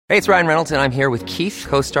Hey, it's Ryan Reynolds, and I'm here with Keith,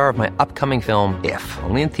 co-star of my upcoming film, If,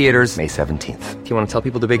 only in theaters May 17th. Do you want to tell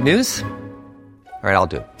people the big news? All right, I'll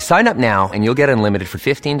do it. Sign up now and you'll get unlimited for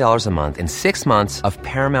 $15 a month and 6 months of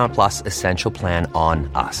Paramount Plus Essential Plan on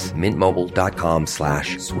us.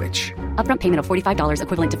 MintMobile.com/switch. Upfront payment of $45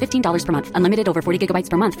 equivalent to $15 per month. Unlimited over 40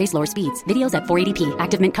 gigabytes per month. Face lower speeds. Videos at 480p.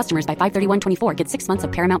 Active Mint customers by 531.24 get 6 months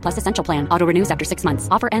of Paramount Plus Essential Plan. Auto renews after 6 months.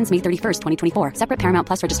 Offer ends May 31st, 2024. Separate Paramount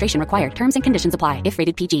Plus registration required. Terms and conditions apply if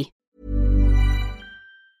rated PG.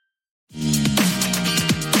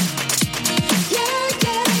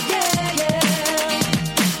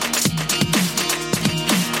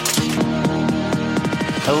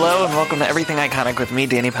 Hello and welcome to Everything Iconic with me,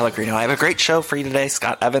 Danny Pellegrino. I have a great show for you today.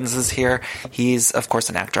 Scott Evans is here. He's, of course,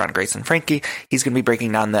 an actor on Grace and Frankie. He's going to be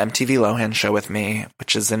breaking down the MTV Lohan show with me,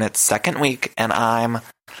 which is in its second week, and I'm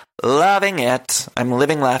loving it. I'm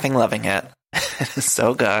living, laughing, loving it. It is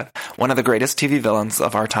so good. One of the greatest TV villains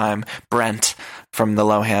of our time, Brent from the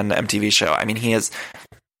Lohan MTV show. I mean, he is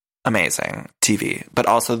amazing TV, but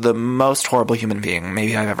also the most horrible human being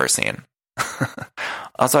maybe I've ever seen.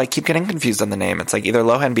 Also, I keep getting confused on the name. It's like either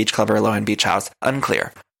Lohan Beach Club or Lohan Beach House.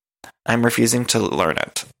 Unclear. I'm refusing to learn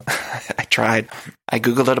it. I tried. I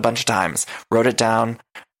Googled it a bunch of times, wrote it down.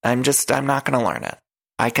 I'm not going to learn it.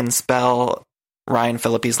 I can spell Ryan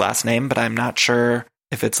Phillippe's last name, but I'm not sure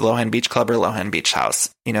if it's Lohan Beach Club or Lohan Beach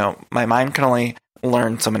House. You know, my mind can only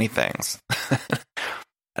learn so many things.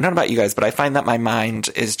 I don't know about you guys, but I find that my mind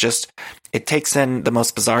is just, it takes in the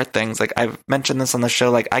most bizarre things. Like, I've mentioned this on the show,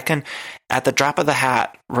 like, I can, at the drop of the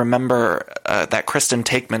hat, remember that Kristen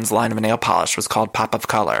Takeman's line of nail polish was called Pop of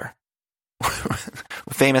Color.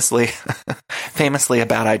 Famously a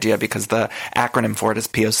bad idea because the acronym for it is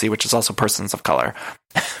POC, which is also persons of color.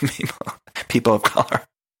 People of color.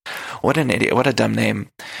 What an idiot. What a dumb name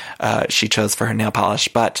she chose for her nail polish.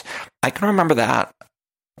 But I can remember that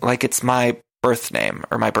like it's my birth name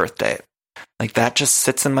or my birth date. Like, that just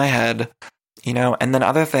sits in my head, you know, and then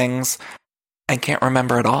other things I can't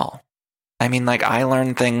remember at all. I mean, like, I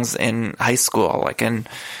learned things in high school, like in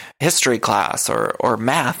history class or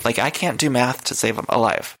math. Like, I can't do math to save a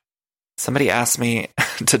life. Somebody asked me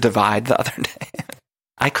to divide the other day.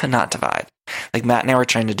 I could not divide. Like, Matt and I were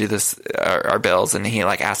trying to do this, our bills, and he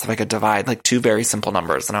like asked if I could divide like two very simple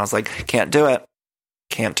numbers. And I was like, can't do it.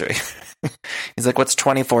 Can't do it. He's like, what's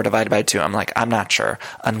 24 divided by 2? I'm like, I'm not sure.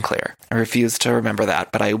 Unclear. I refuse to remember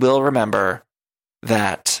that, but I will remember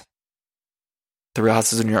that The Real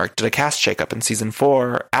Houses of New York did a cast shakeup in season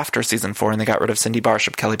 4, after season 4, and they got rid of Cindy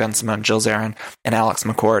Barshop, Kelly Bensimon, Jill Zarin, and Alex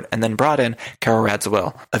McCord, and then brought in Carol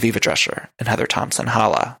Radziwill, Aviva Drescher, and Heather Thompson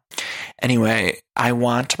Holla. Anyway, I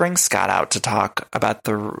want to bring Scott out to talk about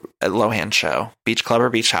the Lohan show, Beach Club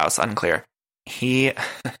or Beach House, unclear. He's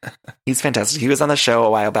fantastic. He was on the show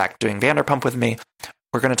a while back doing Vanderpump with me.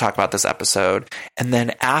 We're going to talk about this episode. And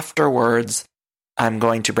then afterwards, I'm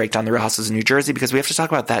going to break down The Real Houses of New Jersey because we have to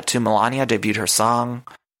talk about that too. Melania debuted her song,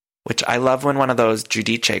 which I love when one of those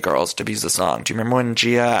Giudice girls debuts a song. Do you remember when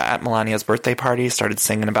Gia at Melania's birthday party started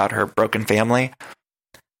singing about her broken family?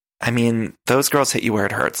 I mean, those girls hit you where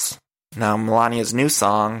it hurts. Now, Melania's new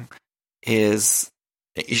song is...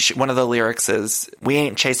 one of the lyrics is, we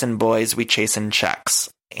ain't chasing boys, we chasing checks.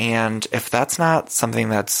 And if that's not something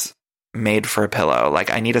that's made for a pillow,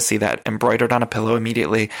 like, I need to see that embroidered on a pillow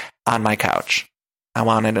immediately on my couch. I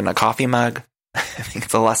want it in a coffee mug. I think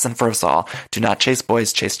it's a lesson for us all. Do not chase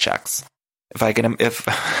boys, chase checks. If I can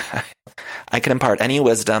impart any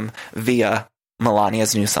wisdom via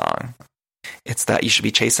Melania's new song, it's that you should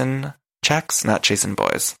be chasing checks, not chasing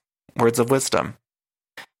boys. Words of wisdom.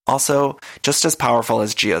 Also, just as powerful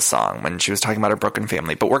as Gia's song when she was talking about her broken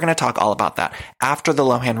family. But we're going to talk all about that after the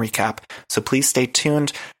Lohan recap. So please stay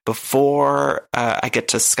tuned. Before I get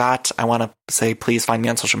to Scott, I want to say please find me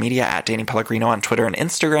on social media at Danny Pellegrino on Twitter and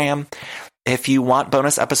Instagram. If you want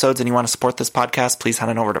bonus episodes and you want to support this podcast, please head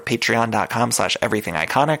on over to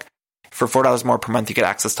patreon.com/everythingiconic. For $4 more per month, you get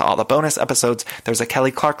access to all the bonus episodes. There's a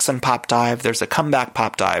Kelly Clarkson pop dive. There's a comeback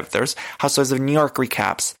pop dive. There's Housewives of New York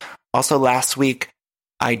recaps. Also, last week,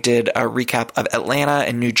 I did a recap of Atlanta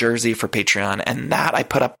and New Jersey for Patreon, and that I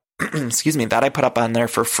put up, that I put up on there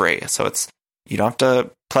for free. So you don't have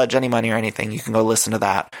to pledge any money or anything. You can go listen to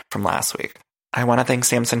that from last week. I want to thank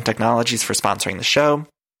Samsung Technologies for sponsoring the show.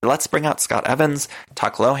 Let's bring out Scott Evans,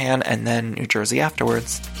 talk Lohan, and then New Jersey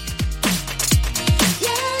afterwards.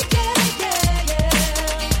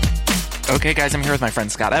 Okay, guys, I'm here with my friend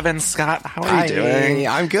Scott Evans. Scott, how are you doing?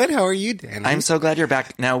 I'm good. How are you, Dan? I'm so glad you're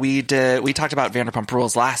back. Now, we talked about Vanderpump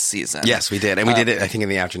Rules last season. Yes, we did. And we did it, I think, in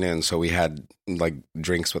the afternoon. So we had, like,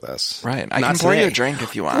 drinks with us. Right. I can pour you a drink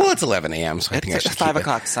if you want. Well, it's 11 a.m., so I think I should It's 5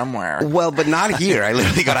 o'clock somewhere. Well, but not here. I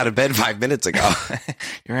literally got out of bed 5 minutes ago.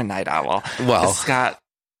 You're a night owl. Well. Scott,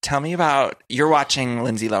 tell me about, you're watching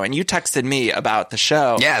Lindsay Lohan. You texted me about the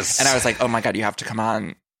show. Yes. And I was like, oh my God, you have to come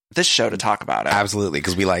on this show to talk about it. Absolutely,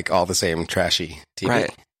 because we like all the same trashy TV.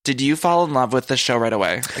 Right. Did you fall in love with this show right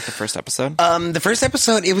away? Like the first episode? The first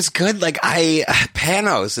episode, it was good. Like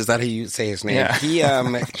Panos, is that how you say his name?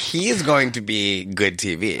 Yeah. He is going to be good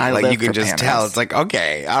TV. I like live you can for just Panos. tell. It's like,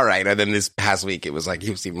 okay, all right. And then this past week, it was like he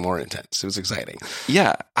was even more intense. It was exciting.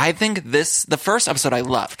 Yeah. I think the first episode I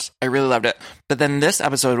loved. I really loved it. But then this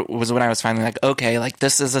episode was when I was finally like, okay, like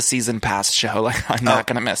this is a season pass show. Like I'm not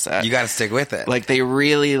going to miss it. You got to stick with it. Like they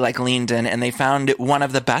really like leaned in and they found one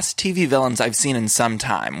of the best TV villains I've seen in some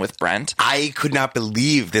time with Brent. I could not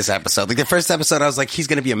believe this episode. Like the first episode, I was like, he's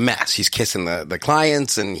going to be a mess. He's kissing the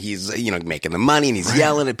clients and he's, making the money and he's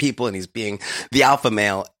yelling at people and he's being the alpha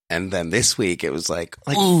male. And then this week, it was like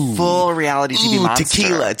full reality TV monster.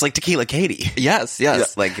 Tequila. It's like Tequila Katie. Yes.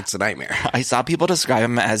 Like it's a nightmare. I saw people describe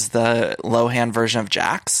him as the Lohan version of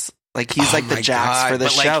Jax. Like he's like the Jax for the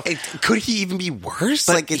show. Could he even be worse?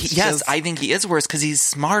 But yes, I think he is worse because he's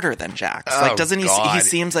smarter than Jax. Like, doesn't he? God. He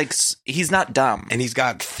seems like he's not dumb, and he's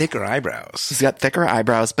got thicker eyebrows. He's got thicker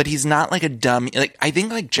eyebrows, but he's not like a dumb. Like I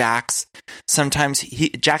think like Jax. Sometimes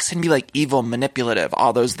Jax can be like evil, manipulative,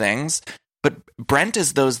 all those things. But Brent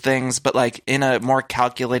is those things, but like in a more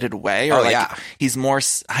calculated way, or he's more.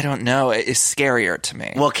 I don't know. It's scarier to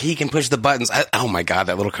me. Well, he can push the buttons. Oh my God,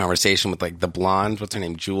 that little conversation with like the blonde. What's her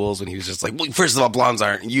name? Jules. When he was just like, well, first of all, blondes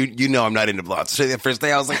aren't. You know, I'm not into blondes. So the first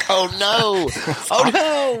day, I was like, oh no, oh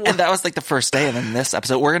no. And that was like the first day. And then this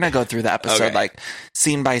episode, we're gonna go through the episode like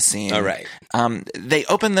scene by scene. All right. They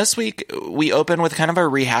open this week. We open with kind of a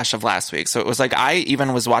rehash of last week. So it was like I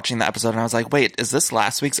even was watching the episode and I was like, wait, is this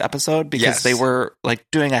last week's episode? Because they were like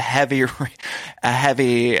doing a heavy rehash.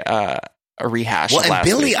 Well, of last and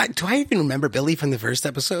Billy, week. do I even remember Billy from the first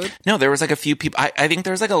episode? No, there was like a few people. I think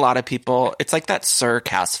there's like a lot of people. It's like that Sir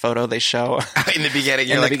cast photo they show in the beginning.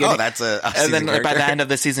 You're like, oh, that's a and then character. by the end of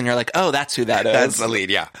the season, you're like, oh, that's who that is. That's the lead,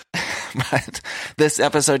 yeah. But this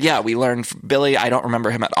episode, we learned Billy. I don't remember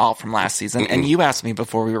him at all from last season. And you asked me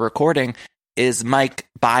before we were recording, is Mike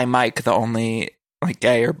the only like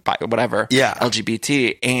gay or bi, whatever,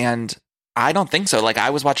 LGBT? And I don't think so. Like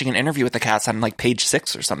I was watching an interview with the cast on like page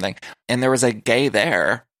 6 or something, and there was a gay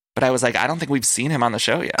there, but I was like, I don't think we've seen him on the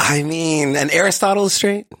show yet. I mean, and Aristotle is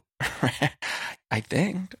straight. I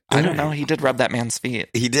think. I don't know. He did rub that man's feet.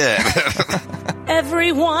 He did.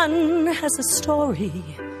 Everyone has a story,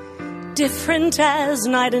 different as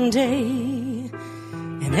night and day,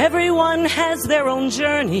 and everyone has their own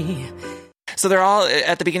journey. So they're all,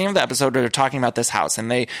 at the beginning of the episode, they're talking about this house,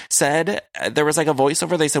 and they said, there was like a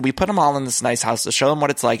voiceover, they said, we put them all in this nice house to show them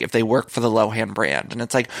what it's like if they work for the Lohan brand. And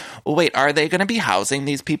it's like, well, wait, are they going to be housing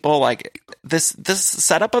these people? Like, this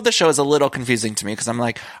setup of the show is a little confusing to me, because I'm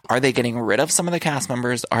like, are they getting rid of some of the cast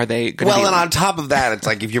members? Are they going to and on top of that, it's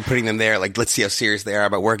like, if you're putting them there, like, let's see how serious they are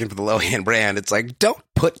about working for the Lohan brand. It's like, don't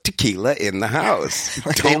put tequila in the house.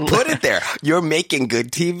 Don't put it there. You're making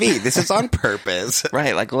good TV. This is on purpose.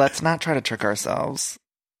 Right. Like, let's not try to trick ourselves.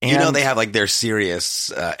 And they have like their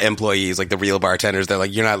serious employees, like the real bartenders. They're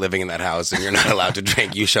like, you're not living in that house and you're not allowed to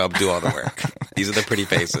drink. You show up, do all the work. These are the pretty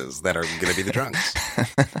faces that are going to be the drunks.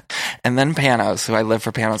 And then Panos, who I live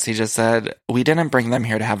for Panos, he just said, we didn't bring them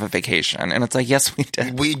here to have a vacation. And it's like, yes, we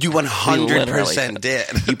did. You 100%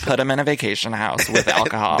 did. You put them in a vacation house with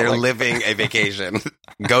alcohol. They're living a vacation.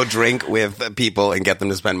 Go drink with people and get them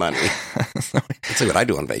to spend money. That's what I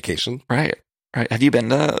do on vacation. Right. Right. Have you been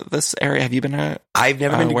to this area? Have you been to? I've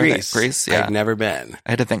never been to Greece. Greece, yeah. I've never been.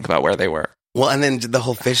 I had to think about where they were. Well, and then the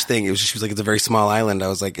whole fish thing. She was like, it's a very small island. I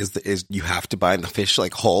was like, is you have to buy the fish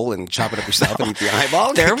like whole and chop it up yourself and eat the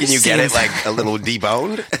eyeball? Can you get it like a little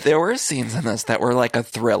deboned? There were scenes in this that were like a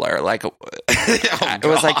thriller. Like it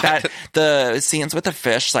was like that. The scenes with the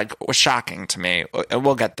fish like was shocking to me.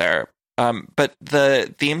 We'll get there. But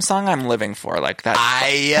the theme song I'm living for, like that.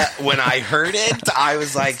 When I heard it, I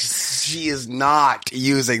was like, she is not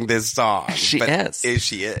using this song. She is.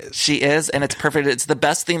 She is. She is, and it's perfect. It's the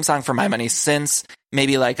best theme song for My Money since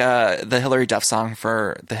maybe like the Hilary Duff song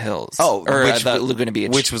for The Hills. Oh, or the Laguna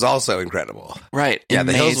Beach. Which was also incredible. Right. Yeah,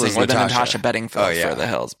 amazing. The Hills was or the Natasha. Natasha Bedingfield for The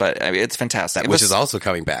Hills. But I mean, it's fantastic. Which is also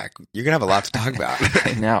coming back. You're going to have a lot to talk about.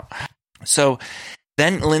 I know. So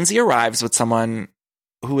then Lindsay arrives with someone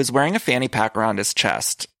who is wearing a fanny pack around his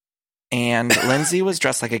chest. And Lindsay was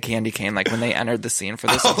dressed like a candy cane, like when they entered the scene for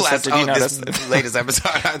this episode. Did you notice? This latest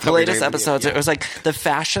episode. The latest episodes. It was like the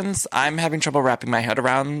fashions. I'm having trouble wrapping my head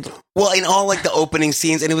around. Well, in all like the opening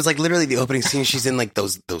scenes, and it was like literally the opening scene. She's in like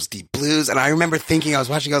those deep blues, and I remember thinking, I was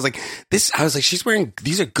watching, I was like, she's wearing,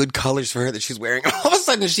 these are good colors for her that she's wearing. All of a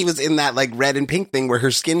sudden, she was in that like red and pink thing where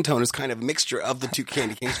her skin tone is kind of a mixture of the two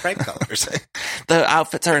candy cane stripe colors. The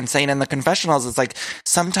outfits are insane. In the confessionals, it's like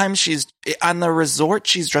sometimes she's on the resort,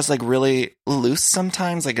 she's dressed like really loose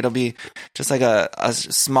sometimes, like it'll be just like a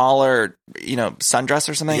smaller, sundress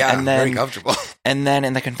or something. Yeah, and then, very comfortable. And then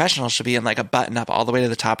in the confessional, she'll be in like a button up all the way to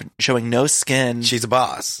the top, showing no skin. She's a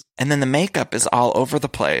boss. And then the makeup is all over the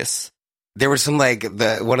place. There was some like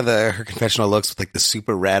one of her confessional looks with like the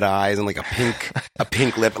super red eyes and like a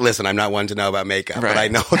pink lip. Listen, I'm not one to know about makeup, but I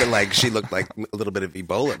know that like she looked like a little bit of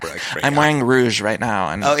Ebola. I'm wearing rouge right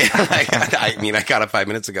now. And oh yeah, I got it 5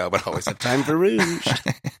 minutes ago, but I always have time for rouge.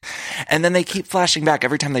 And then they keep flashing back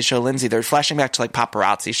every time they show Lindsay. They're flashing back to like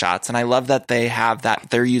paparazzi shots, and I love that they have that.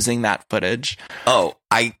 They're using that footage. Oh,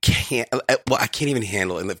 I can't even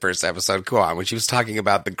handle in the first episode. Go on. When she was talking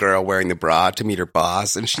about the girl wearing the bra to meet her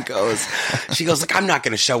boss, and she goes like, I'm not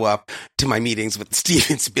going to show up to my meetings with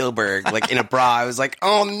Steven Spielberg like in a bra. I was like,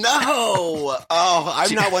 oh no. Oh,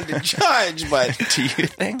 I'm not one to judge, but do you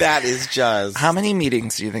think that is just... How many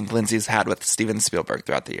meetings do you think Lindsay's had with Steven Spielberg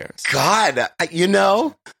throughout the years? God,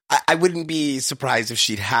 I wouldn't be surprised if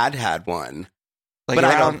she'd had one. Like but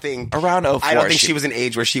around, I don't think around 04. I don't think she was an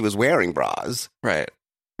age where she was wearing bras. Right.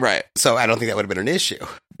 So I don't think that would have been an issue.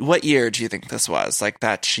 What year do you think this was? Like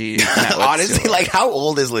that she met with honestly, Steelberg? Like how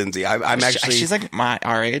old is Lindsay? I'm actually... She's like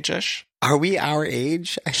our age-ish. Are we our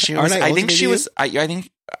age? I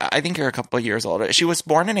think you're a couple of years older. She was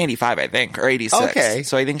born in 85, I think, or 86. Okay.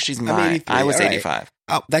 So I think she's I was 85.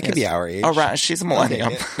 Oh, that could be our age. Oh, right. She's a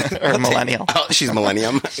millennium. Or millennial. Oh, she's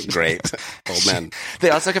millennium. Great. Old men. They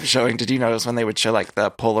also kept showing, did you notice when they would show like the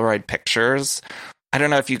Polaroid pictures? I don't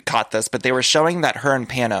know if you caught this, but they were showing that her and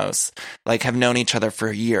Panos like have known each other for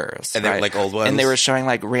years. And they're like old ones. And they were showing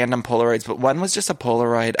like random Polaroids, but one was just a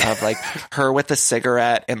Polaroid of like her with a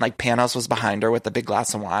cigarette, and like Panos was behind her with a big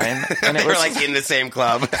glass of wine. And they were like in the same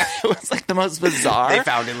club. It was like the most bizarre. They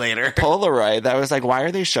found it later. Polaroid. That was like, why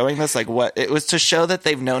are they showing this? Like what? It was to show that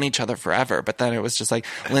they've known each other forever, but then it was just like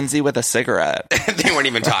Lindsay with a cigarette. They weren't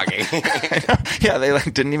even talking. Yeah, they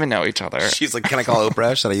like didn't even know each other. She's like, can I call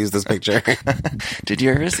Oprah? Should I use this picture? Did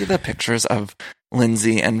you ever see the pictures of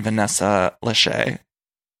Lindsay and Vanessa Lachey?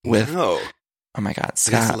 No. Oh my God,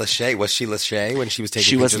 Scott. Vanessa Lachey. Was she Lachey when she was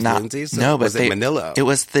taking pictures of Lindsay? So no, but was it Manila? It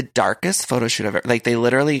was the darkest photo shoot ever. Like they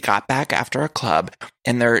literally got back after a club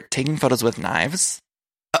and they're taking photos with knives.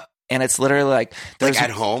 And it's literally like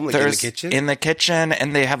at home, like in the kitchen? In the kitchen,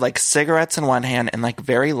 and they have like cigarettes in one hand and like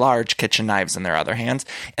very large kitchen knives in their other hands.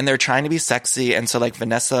 And they're trying to be sexy. And so like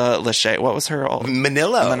Vanessa Lachey, what was her old?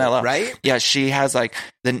 Manila, right? Yeah, she has like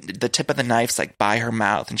the tip of the knife's like by her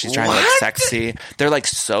mouth, and she's trying to look sexy. They're like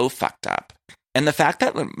so fucked up. And the fact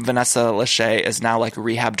that Vanessa Lachey is now like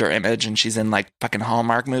rehabbed her image and she's in like fucking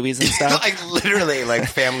Hallmark movies and stuff. Like literally like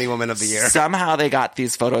Family Woman of the Year. Somehow they got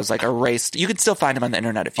these photos like erased. You could still find them on the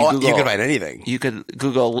internet if you Google. You could find anything. You could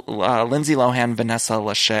Google Lindsay Lohan, Vanessa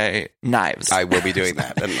Lachey knives. I will be doing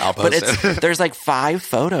that and I'll post it. There's like 5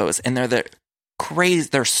 photos and they're crazy.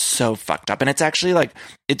 They're so fucked up. And it's actually like,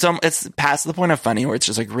 it's past the point of funny where it's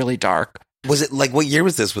just like really dark. Was it like, what year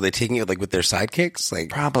was this? Were they taking it like with their sidekicks? Like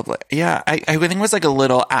probably, yeah. I think it was like a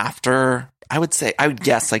little after. I would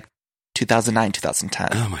guess like 2009, 2010.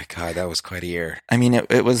 Oh my God, that was quite a year. I mean,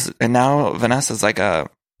 it was, and now Vanessa's like a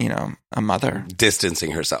mother distancing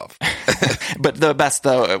herself. But the best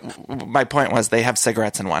though, my point was they have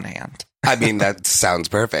cigarettes in one hand. I mean, that sounds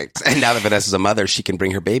perfect. And now that Vanessa's a mother, she can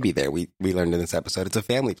bring her baby there. We learned in this episode, it's a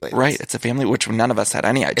family place. Right. It's a family, which none of us had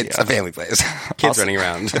any idea. It's a family place. Kids running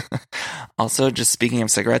around. Also, just speaking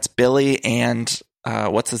of cigarettes, Billy and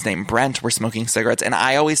what's his name? Brent were smoking cigarettes. And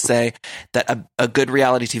I always say that a good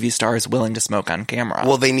reality TV star is willing to smoke on camera.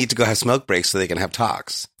 Well, they need to go have smoke breaks so they can have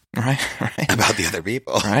talks. Right. About the other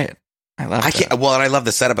people. Right. I love it. Well, and I love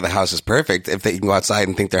the setup of the house is perfect. If they can go outside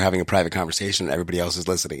and think they're having a private conversation and everybody else is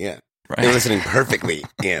listening in. Right. They're listening perfectly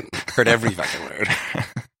in. Heard every fucking word.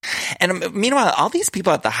 And meanwhile, all these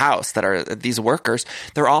people at the house that are these workers,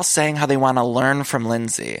 they're all saying how they want to learn from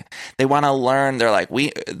Lindsay. They want to learn. They're like,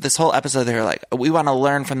 this whole episode, they're like, we want to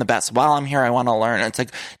learn from the best. While I'm here, I want to learn. And it's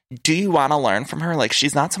like, do you want to learn from her? Like,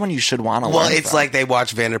 she's not someone you should want to learn from. Well, it's like they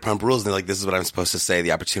watch Vanderpump Rules and they're like, this is what I'm supposed to say,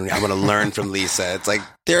 the opportunity. I want to learn from Lisa. It's like,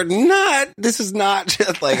 they're not. This is not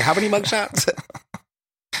just like, how many mugshots?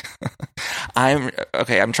 I'm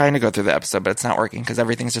trying to go through the episode, but it's not working because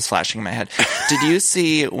everything's just flashing in my head. Did you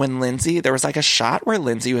see when there was like a shot where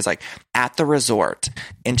Lindsay was like at the resort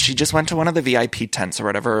and she just went to one of the VIP tents or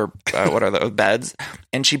whatever, what are those beds?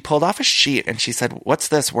 And she pulled off a sheet and she said, "What's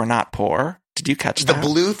this? We're not poor." Did you catch the that?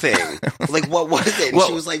 blue thing? Like, what was it? And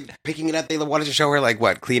she was like picking it up. They wanted to show her like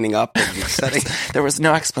what, cleaning up and setting. There was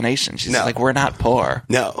no explanation. She's like, "We're not poor."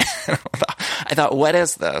 No. I thought, what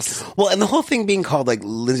is this? Well, and the whole thing being called like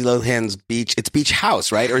Lindsay Lohan's Beach, it's Beach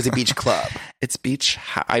House, right? Or is it Beach Club? It's Beach.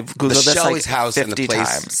 I've Googled this like house 50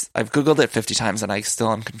 times. I've Googled it 50 times and I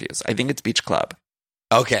still am confused. I think it's Beach Club.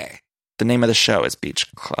 Okay. The name of the show is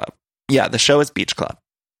Beach Club. Yeah, the show is Beach Club.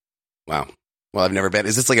 Wow. Well, I've never been.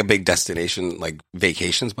 Is this like a big destination, like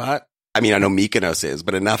vacation spot? I mean, I know Mykonos is,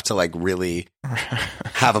 but enough to like really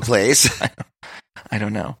have a place. I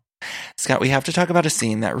don't know. Scott, we have to talk about a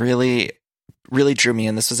scene that really, really drew me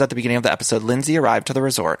in. This was at the beginning of the episode. Lindsay arrived to the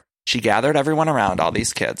resort. She gathered everyone around, all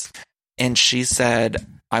these kids, and she said,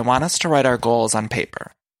 "I want us to write our goals on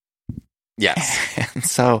paper." Yes. And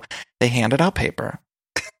so they handed out paper.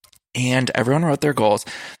 And everyone wrote their goals.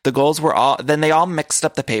 The goals were then they all mixed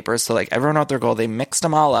up the papers. So like everyone wrote their goal. They mixed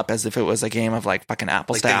them all up as if it was a game of like fucking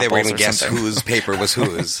apples to apples. They were going to guess something. whose paper was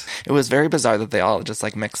whose. It was very bizarre that they all just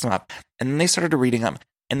like mixed them up. And then they started reading them.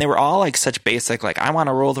 And they were all like such basic, like, I want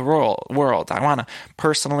to rule the world. I want to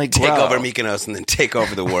personally grow. Take over Mykonos and then take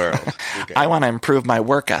over the world. Okay. I want to improve my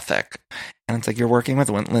work ethic. And it's like, you're working with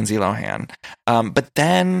Lindsay Lohan. But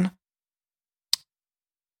then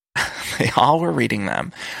they all were reading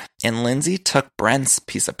them. And Lindsay took Brent's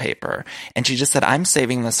piece of paper and she just said, "I'm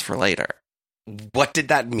saving this for later." What did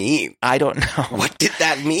that mean? I don't know. What did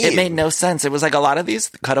that mean? It made no sense. It was like a lot of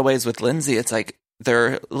these cutaways with Lindsay. It's like,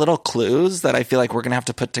 they're little clues that I feel like we're going to have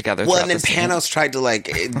to put together. Well, and then Panos tried to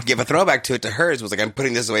like give a throwback to it to hers. Was like, "I'm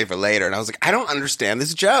putting this away for later." And I was like, I don't understand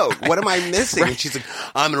this joke. What am I missing? Right. And she's like,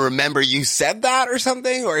 "I'm going to remember you said that," or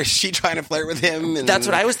something. Or is she trying to flirt with him? And that's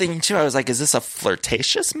what I was thinking too. I was like, is this a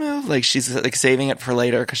flirtatious move? Like she's like saving it for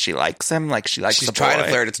later because she likes him. Like she's trying to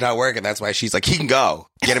flirt. It's not working. That's why she's like, he can go.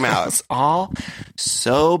 Get him out. It's all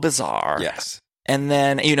so bizarre. Yes. And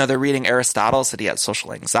then, they're reading Aristotle, said he had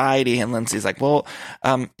social anxiety. And Lindsay's like, "Well,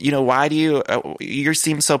 why do you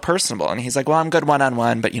seem so personable?" And he's like, "Well, I'm good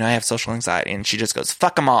one-on-one, but, I have social anxiety." And she just goes,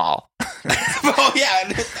 "Fuck them all." Oh,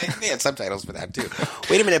 yeah. They had subtitles for that, too.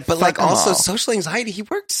 Wait a minute. But like also social anxiety, he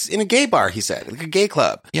works in a gay bar, he said, like a gay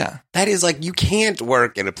club. Yeah. That is like, you can't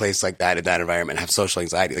work in a place like that, in that environment, and have social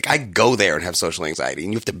anxiety. Like I go there and have social anxiety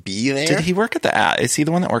and you have to be there. Did he work at the Abbey? Is he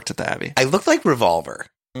the one that worked at the Abbey? I look like Revolver.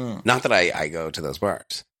 Not that I go to those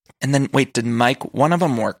bars. And then, wait, did Mike, one of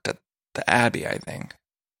them worked at the Abbey, I think.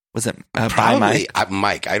 Was it by Mike?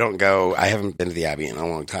 Mike. I don't go, I haven't been to the Abbey in a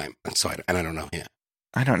long time. So I don't know. Yeah.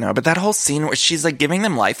 I don't know. But that whole scene where she's like giving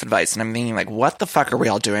them life advice and I'm thinking like, what the fuck are we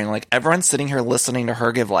all doing? Like everyone's sitting here listening to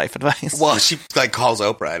her give life advice. Well, she like calls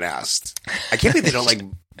Oprah and asks. I can't believe they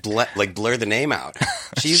don't blur the name out.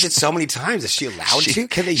 She used it so many times. Is she allowed to?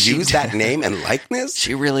 Can they use that name and likeness?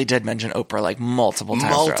 She really did mention Oprah like multiple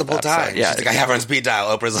times. Multiple times. Yeah. She's like, I have her on speed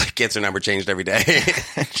dial. Oprah's like, gets her number changed every day.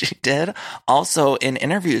 She did. Also in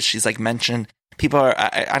interviews, she's like mentioned people are,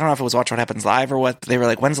 I don't know if it was Watch What Happens Live or what. They were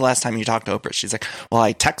like, "When's the last time you talked to Oprah?" She's like, "Well,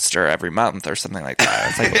 I text her every month or something like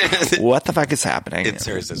that." It's like, what the fuck is happening? It's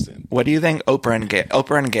her assistant. What do you think?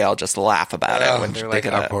 Oprah and Gail just laugh about it when they're like,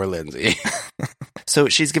 "Our poor Lindsay." So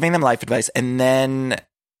she's giving them life advice, and then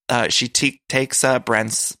she takes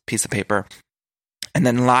Brent's piece of paper, and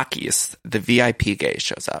then Lackey's, the VIP gay,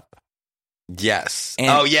 shows up. Yes.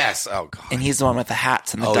 Yes. Oh, God. And he's the one with the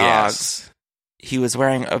hats and the dogs. Yes. He was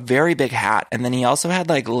wearing a very big hat, and then he also had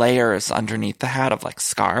like layers underneath the hat of like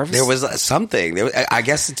scarves. There was something. I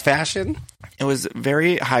guess it's fashion. It was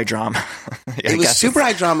very high drama. It was super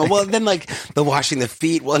high drama. Well, then like the washing the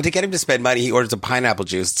feet. Well, and to get him to spend money, he orders a pineapple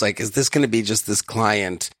juice. It's like, is this going to be just this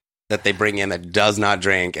client that they bring in that does not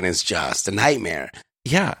drink and is just a nightmare?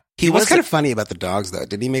 Yeah. He was kind of funny about the dogs, though.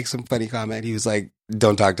 Did he make some funny comment? He was like,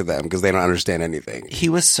 "Don't talk to them because they don't understand anything." He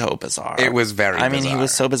was so bizarre. It was very bizarre. I mean, he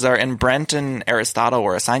was so bizarre. And Brent and Aristotle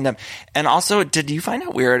were assigned him. And also, did you find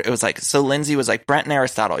it weird? It was like, so Lindsay was like, "Brent and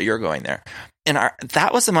Aristotle, you're going there." And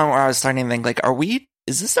that was the moment where I was starting to think, like,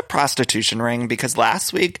 is this a prostitution ring? Because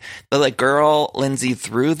last week, the like girl, Lindsay,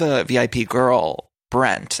 threw the VIP girl,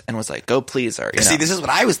 Brent, and was like, "Go please her." See, this is what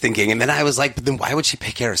I was thinking. And then I was like, but then why would she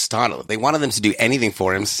pick Aristotle? If they wanted them to do anything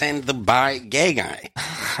for him, send the gay guy.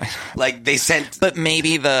 Like they sent. But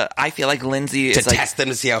maybe I feel like Lindsay is to test them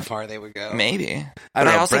to see how far they would go. Maybe. I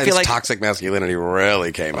don't know. Also feel like toxic masculinity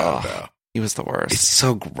really came out though. He was the worst. It's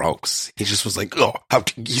so gross. He just was like,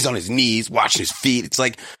 he's on his knees, washing his feet. It's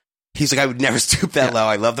like, He's like, I would never stoop that low.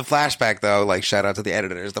 I love the flashback, though. Like, shout out to the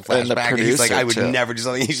editors, the flashback. And he's like, I would never do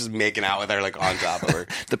something. He's just making out with her, like, on top of her.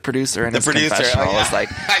 The producer in his confessional was like,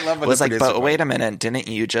 I love was like, but wait a minute, didn't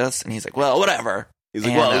you just? And he's like, well, whatever. He's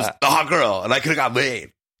like, well, it was the hot girl, and I could have got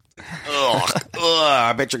laid. Ugh,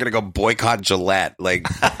 I bet you're going to go boycott Gillette. Like,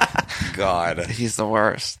 God. He's the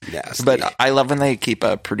worst. Yes. But I love when they keep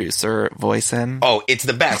a producer voice in. Oh, it's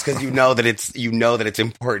the best because you know that it's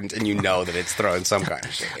important and you know that it's throwing some kind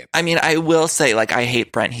of shit. I mean, I will say, like, I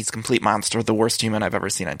hate Brent. He's a complete monster, the worst human I've ever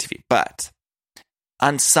seen on TV. But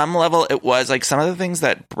on some level, it was like some of the things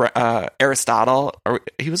that Aristotle, or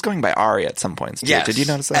he was going by Ari at some points too. Yes. Did you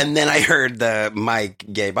notice that? And then I heard the Mike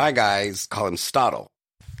Gay Bi guys call him Stottle.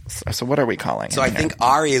 So what are we calling him? So I think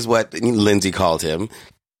Ari is what Lindsay called him.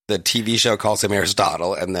 The TV show calls him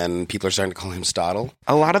Aristotle, and then people are starting to call him Stottle.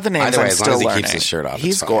 A lot of the names Either way, I'm as long still as he learning. keeps his shirt off,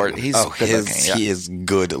 He's gorgeous. He's good looking. Yeah. He is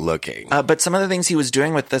good looking. But some of the things he was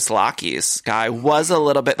doing with this Lockie's guy was a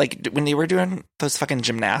little bit like when they were doing those fucking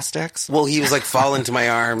gymnastics. Well, he was like, fall into my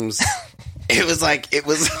arms. It was like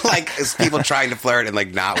it's people trying to flirt and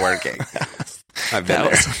like not working. I've been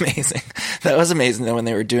That was amazing. That was amazing though when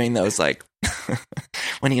they were doing those like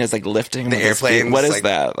when he was like lifting the airplanes. What is like,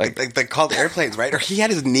 that? Like they're called airplanes, right? Or he had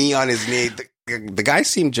his knee on his knee. The guy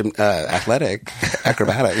seemed athletic,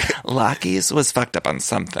 acrobatic. Lockie's was fucked up on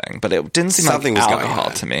something, but it didn't seem Something like was going alcohol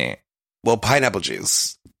on. to me. Well, pineapple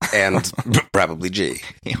juice and probably G.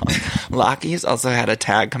 Lockie's also had a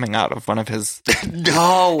tag coming out of one of his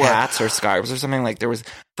No hats or scarves or something. Like there was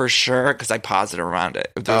for sure, because I paused it around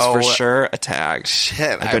it. There was for sure a tag.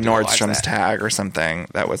 Shit, like a Nordstrom's tag or something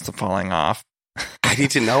that was falling off. I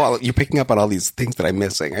need to know. You're picking up on all these things that I'm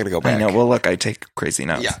missing. I got to go back. I know. Well, look, I take crazy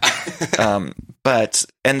notes. Yeah.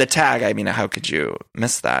 And the tag, I mean, how could you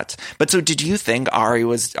miss that? But so did you think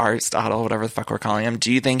Aristotle, whatever the fuck we're calling him,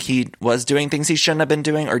 do you think he was doing things he shouldn't have been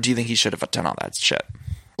doing, or do you think he should have done all that shit?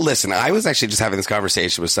 Listen, I was actually just having this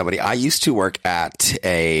conversation with somebody. I used to work at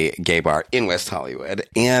a gay bar in West Hollywood,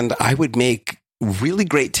 and I would make really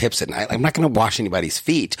great tips at night. I'm not going to wash anybody's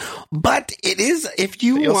feet, but it is, if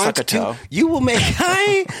you want to, you will make,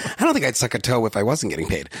 I don't think I'd suck a toe if I wasn't getting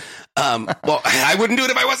paid. Well, I wouldn't do it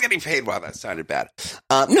if I was getting paid. Wow, that sounded bad.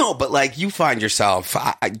 No, but like you find yourself,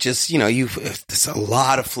 I just, there's a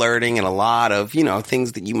lot of flirting and a lot of,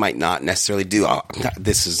 things that you might not necessarily do.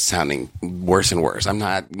 This is sounding worse and worse. I'm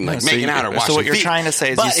not like making out or washing feet. So what you're trying to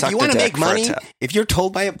say is but if you want to make money, if you're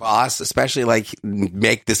told by a boss, especially like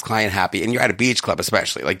make this client happy, and you're at a beach club,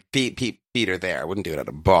 especially like feet are there. I wouldn't do it at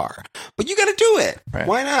a bar, but you got to do it. Right.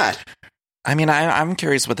 Why not? I mean, I'm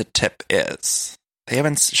curious what the tip is. They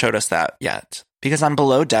haven't showed us that yet. Because on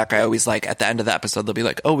Below Deck, I always like at the end of the episode, they'll be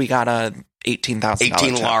like, "Oh, we got a $18,000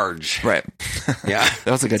 18 check. Large." Right? Yeah,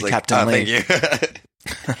 that was a good Captain Lee. Thank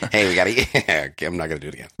you. Hey, we got to eat. Okay, I'm not going to do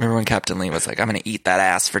it again. Remember when Captain Lee was like, "I'm going to eat that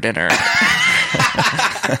ass for dinner."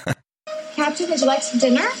 Captain, would you like some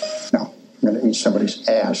dinner? No. I'm going to eat somebody's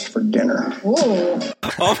ass for dinner. Ooh.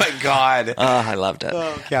 Oh, my God. Oh, I loved it.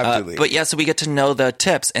 Oh, Captain Lee. But yeah, so we get to know the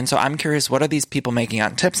tips. And so I'm curious, what are these people making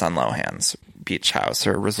on tips on Lohan's beach house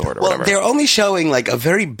or resort or whatever? Well, they're only showing like a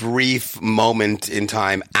very brief moment in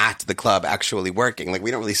time at the club actually working. Like we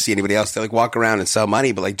don't really see anybody else. They like walk around and sell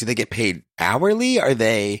money, but like do they get paid hourly? Are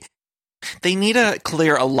they? They need to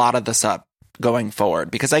clear a lot of this up going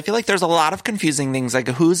forward because I feel like there's a lot of confusing things like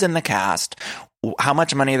who's in the cast, how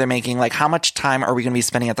much money they're making, like how much time are we going to be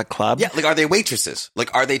spending at the club? Yeah, like are they waitresses?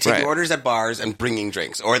 Like are they taking orders at bars and bringing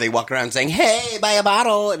drinks? Or are they walk around saying, "Hey, buy a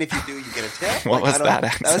bottle," and if you do, you get a tip? What was that?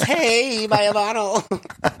 That was, "Hey, buy a bottle."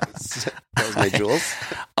 That was my jewels.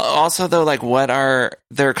 Also, though, like what are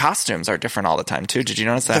their costumes are different all the time too. Did you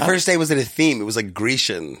notice that? The first day was in a theme. It was like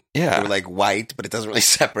Grecian. Yeah. They were like white, but it doesn't really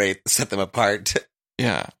set them apart.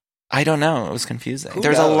 Yeah. I don't know. It was confusing. Who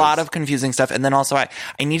There's knows? a lot of confusing stuff. And then also I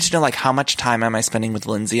need to know like how much time am I spending with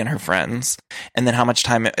Lindsay and her friends? And then how much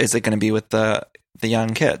time is it going to be with the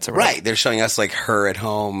young kids? Or right. They're showing us like her at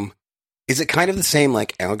home. Is it kind of the same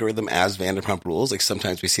like algorithm as Vanderpump Rules? Like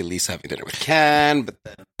sometimes we see Lisa having dinner with Ken, but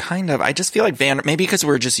then... Kind of. I just feel like maybe because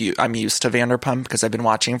I'm used to Vanderpump because I've been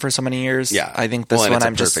watching for so many years. Yeah. I think this one it's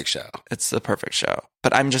the perfect show. It's the perfect show.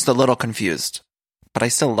 But I'm just a little confused. But I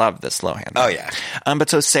still love this Lohan. Oh yeah. But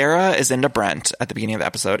so Sarah is into Brent at the beginning of the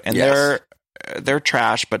episode, and they're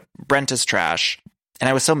trash, but Brent is trash. And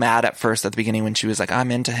I was so mad at first at the beginning when she was like, "I'm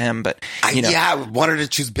into him," but I wanted to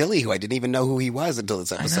choose Billy, who I didn't even know who he was until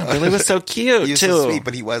this episode. Billy was so cute he was too, so sweet,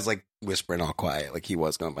 but he was like whispering all quiet, like he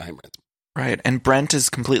was going behind Brent. Right, and Brent is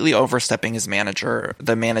completely overstepping his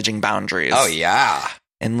managing boundaries. Oh yeah,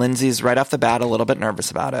 and Lindsay's right off the bat a little bit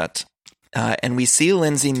nervous about it. And we see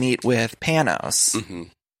Lindsay meet with Panos. Mm-hmm.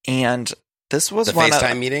 And This was The one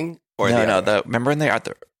FaceTime of, meeting? Or remember when they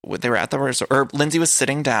were at the resort, or Lindsay was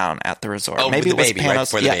sitting down at the resort. Oh, maybe the it was baby, Panos. right?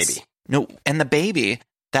 For the baby. No, and the baby.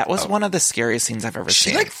 That was one of the scariest scenes I've ever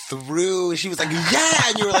She seen. like she was like, yeah,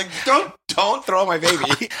 and you were like, don't throw my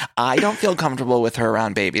baby. I don't feel comfortable with her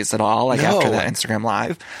around babies at all. Like No. after that Instagram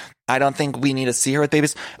live, I don't think we need to see her with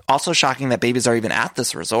babies. Also shocking that babies are even at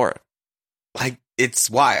this resort. Like, it's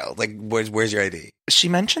wild. Like, where's your ID? She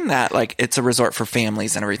mentioned that like it's a resort for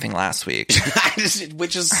families and everything last week.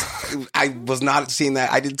 I was not seeing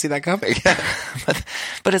that. I didn't see that coming.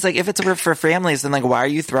 but it's like, if it's for families, then like, why are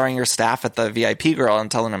you throwing your staff at the VIP girl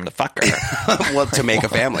and telling them to fuck her? Well, to make a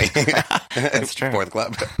family. That's true. For the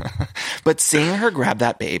club. But seeing her grab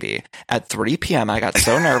that baby at 3 p.m., I got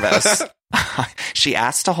so nervous. She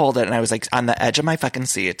asked to hold it, and I was like on the edge of my fucking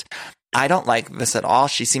seat. I don't like this at all.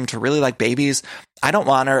 She seemed to really like babies. I don't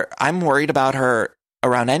want her. I'm worried about her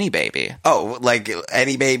around any baby. Oh, like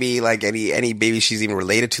any baby, like any baby she's even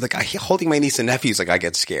related to. Like holding my niece and nephews, like I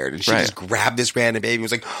get scared. And she just grabbed this random baby and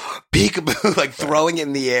was like, peekaboo, like throwing it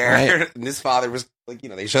in the air. Right. And his father was like,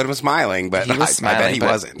 they showed him smiling, but he was smiling, I bet he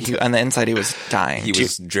wasn't. On the inside, he was dying. He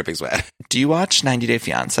was dripping sweat. Do you watch 90 Day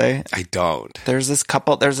Fiancé? I don't. There's this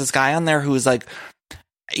guy on there who's like,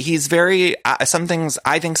 he's very, I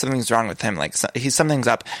think something's wrong with him. Like something's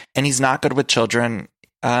up, and he's not good with children.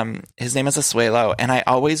 His name is Asuelo, and I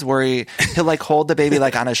always worry he'll like hold the baby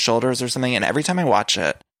like on his shoulders or something. And every time I watch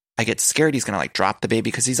it, I get scared he's going to like drop the baby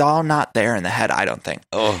because he's all not there in the head, I don't think.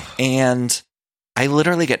 Oh. And I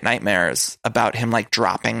literally get nightmares about him like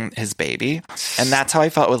dropping his baby. And that's how I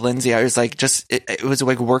felt with Lindsay. I was like, it was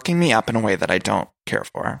like working me up in a way that I don't care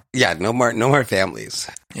for. Yeah. No more families.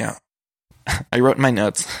 Yeah. I wrote in my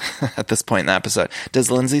notes at this point in the episode, does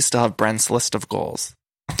Lindsay still have Brent's list of goals?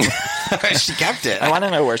 She kept it. I want to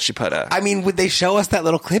know where she put it. I mean, would they show us that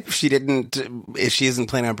little clip if she isn't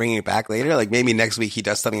planning on bringing it back later? Like maybe next week he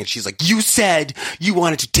does something and she's like, you said you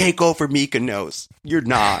wanted to take over Mykonos. You're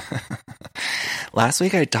not. Last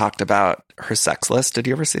week I talked about her sex list. Did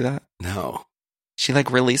you ever see that? No. She like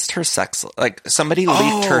released her sex, like somebody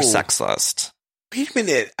leaked her sex list. Wait a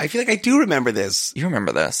minute. I feel like I do remember this. You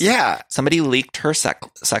remember this? Yeah. Somebody leaked her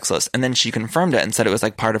sex list, and then she confirmed it and said it was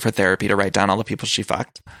like part of her therapy to write down all the people she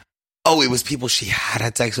fucked. Oh, it was people she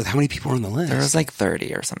had sex with. How many people were on the list? There was like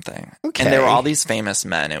 30 or something. Okay. And there were all these famous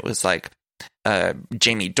men. It was like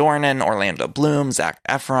Jamie Dornan, Orlando Bloom, Zac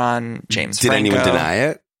Efron, James Franco. Did anyone deny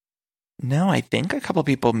it? No, I think a couple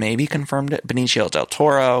people maybe confirmed it. Benicio del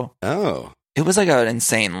Toro. Oh. It was like an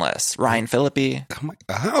insane list. Ryan Phillippe.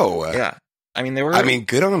 Yeah. I mean, they were. I mean,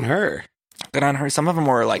 good on her. Good on her. Some of them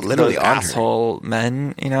were like literally asshole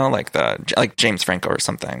men, like James Franco or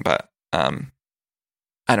something. But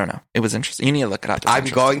I don't know. It was interesting. You need to look it up. I'm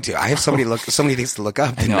going to. I have so many things to look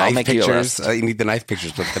up. The I'll knife make you a pictures. list. You need the knife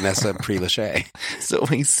pictures with Vanessa Pre-Lachey. So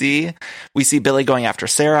we see Billy going after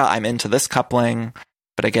Sarah. I'm into this coupling.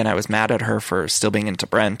 But again, I was mad at her for still being into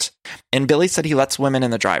Brent. And Billy said he lets women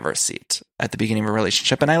in the driver's seat at the beginning of a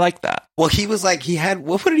relationship. And I like that. Well, he was like,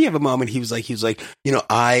 what did he have a moment? He was like,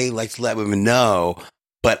 I like to let women know,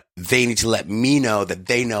 but they need to let me know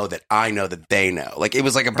that I know that they know. Like, it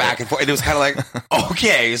was like a back and forth. It was kind of like,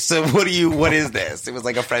 okay, so what is this? It was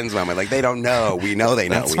like a Friends moment. Like, they don't know. We know they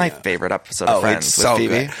know. That's my favorite episode of Friends it's with so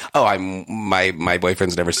Phoebe. Good. Oh, my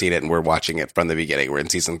boyfriend's never seen it, and we're watching it from the beginning. We're in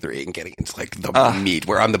season 3 and getting into like the meat.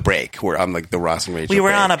 We're on the break. We're on like the Ross and Rachel We were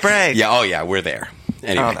break. on a break. Yeah, oh yeah, we're there.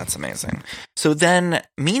 Anyway. Oh, that's amazing. So then,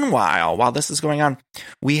 meanwhile, while this is going on,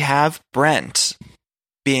 we have Brent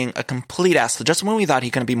being a complete ass. Just when we thought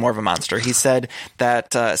he couldn't be more of a monster, he said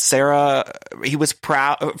that Sarah, he was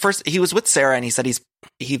proud. First, he was with Sarah and he said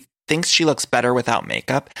he thinks she looks better without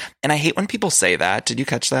makeup. And I hate when people say that. Did you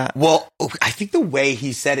catch that? Well, I think the way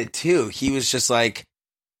he said it too, he was just like,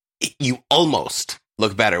 you almost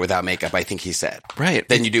look better without makeup, I think he said. Right.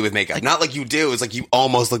 Than you do with makeup. Like, not like you do. It's like you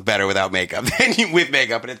almost look better without makeup than you with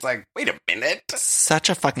makeup. And it's like, wait a minute. Such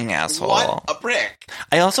a fucking asshole. What a prick.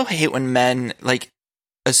 I also hate when men like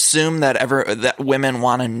assume that women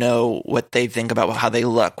want to know what they think about how they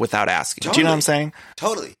look without asking. Totally. Do you know what I'm saying?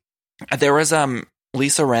 Totally. There was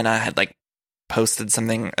Lisa Rinna had like posted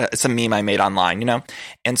something, some meme I made online,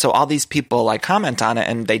 and so all these people like comment on it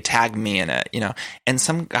and they tag me in it, and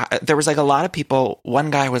some guy, there was like a lot of people.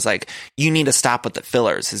 One guy was like, "You need to stop with the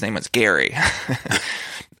fillers." His name was Gary.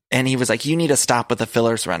 And he was like, you need to stop with the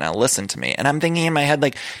fillers right now. Listen to me. And I'm thinking in my head,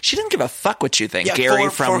 like, she doesn't give a fuck what you think, yeah, Gary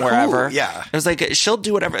from wherever. Who? Yeah. It was like, she'll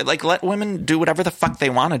do whatever. Like, let women do whatever the fuck they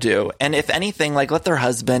want to do. And if anything, like, let their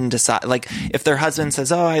husband decide. Like, if their husband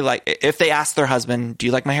says, if they ask their husband, do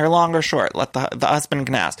you like my hair long or short? Let the husband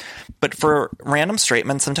can ask. But for random straight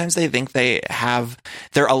men, sometimes they think they have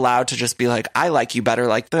they're allowed to just be like, I like you better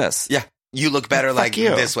like this. Yeah. You look better like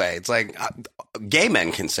you. this way. It's like gay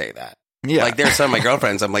men can say that. Yeah. Like there's some of my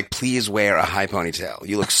girlfriends, I'm like, please wear a high ponytail.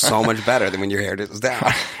 You look so much better than when your hair is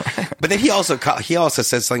down. But then he also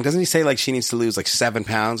says something, doesn't he say like she needs to lose like 7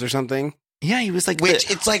 pounds or something? Yeah, he was like, which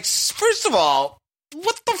it's like, first of all,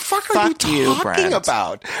 what the fuck are you talking Brent.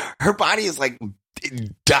 about? Her body is like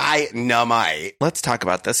dynamite. Let's talk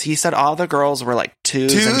about this. He said all the girls were like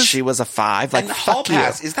twos and she was a 5. Like, and hall fuck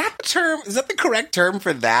pass, you. is that the term? Is that the correct term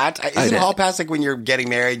for that? Isn't hall pass like when you're getting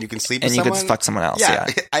married and you can sleep with and you someone? could fuck someone else? Yeah.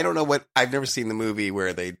 I don't know what. I've never seen the movie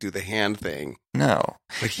where they do the hand thing. No,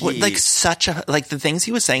 like the things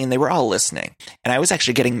he was saying, and they were all listening. And I was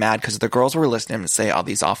actually getting mad because the girls were listening to say all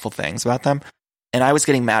these awful things about them. And I was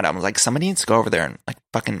getting mad. I was like, somebody needs to go over there and like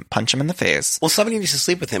fucking punch him in the face. Well, somebody needs to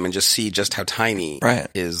sleep with him and just see just how tiny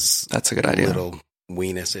that's a good idea. Little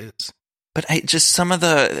weenus is. But some of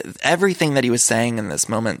everything that he was saying in this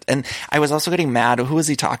moment. And I was also getting mad. Who was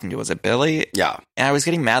he talking to? Was it Billy? Yeah. And I was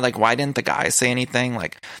getting mad. Like, why didn't the guy say anything?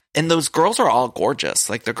 Like, and those girls are all gorgeous.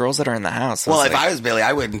 Like the girls that are in the house. Well, if I was Billy,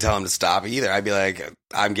 I wouldn't tell him to stop either. I'd be like,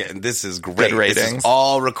 this is great. Good ratings. This is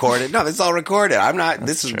all recorded. No, this is all recorded. I'm not,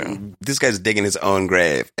 this guy's digging his own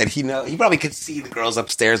grave. And he probably could see the girls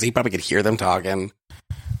upstairs. He probably could hear them talking.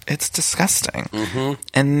 It's disgusting. Mm-hmm.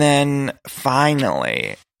 And then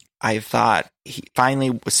finally, I thought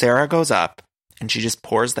Sarah goes up and she just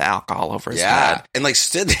pours the alcohol over his head. And like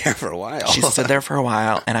stood there for a while. She stood there for a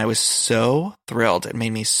while and I was so thrilled. It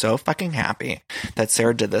made me so fucking happy that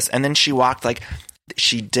Sarah did this. And then she walked like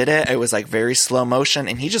she did it. It was like very slow motion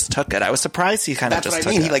and he just took it. I was surprised he kind of just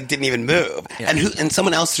took it. He like didn't even move. Yeah. And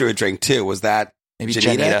someone else threw a drink too. Was that maybe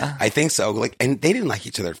Janita? I think so. Like, and they didn't like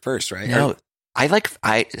each other at first, right? No.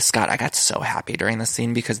 Scott, I got so happy during this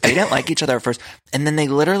scene because they didn't like each other at first. And then they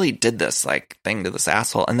literally did this like thing to this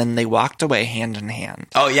asshole. And then they walked away hand in hand.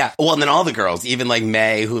 Oh yeah. Well, and then all the girls, even like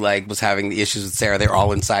May, who like was having the issues with Sarah, they were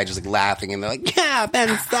all inside just like laughing. And they're like, yeah,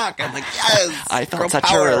 Ben's stuck. I'm like, yes. I felt such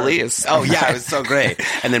a release. Oh yeah. It was so great.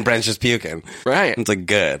 And then Brent's just puking. Right. It's like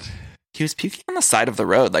good. He was puking on the side of the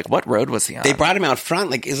road. Like what road was he on? They brought him out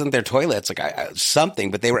front. Like, isn't there toilets? Like something,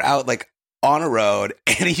 but they were out like on a road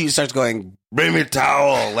and he starts going, bring me a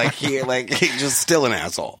towel. Like he's just still an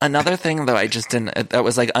asshole. Another thing though, I just didn't, that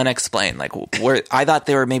was like unexplained. Like I thought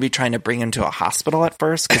they were maybe trying to bring him to a hospital at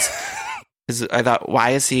first because I thought, why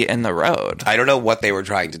is he in the road? I don't know what they were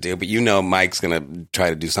trying to do, but Mike's going to try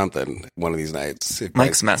to do something one of these nights.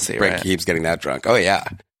 Mike's messy, Brent right? keeps getting that drunk. Oh yeah.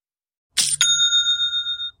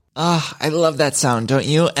 Ah, I love that sound, don't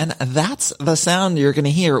you? And that's the sound you're going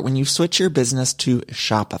to hear when you switch your business to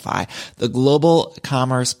Shopify, the global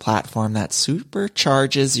commerce platform that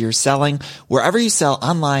supercharges your selling wherever you sell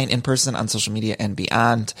online, in person, on social media, and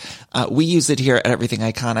beyond. We use it here at Everything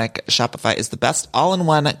Iconic. Shopify is the best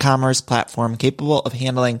all-in-one commerce platform capable of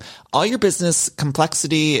handling all your business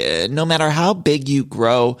complexity, no matter how big you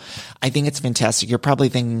grow. I think it's fantastic. You're probably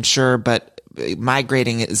thinking, sure, but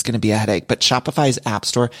migrating is going to be a headache, but Shopify's App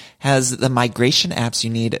Store has the migration apps you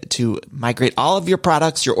need to migrate all of your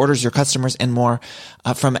products, your orders, your customers, and more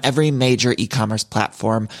from every major e-commerce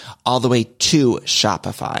platform all the way to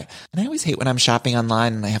Shopify. And I always hate when I'm shopping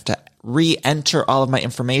online and I have to re-enter all of my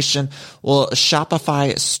information. Well,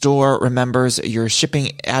 Shopify Store remembers your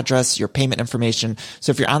shipping address, your payment information. So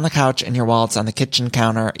if you're on the couch and your wallet's on the kitchen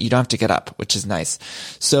counter, you don't have to get up, which is nice.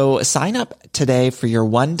 So sign up today for your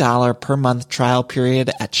 $1 per month trial period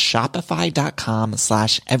at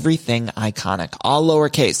shopify.com/everythingiconic, all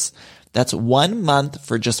lowercase. That's 1 month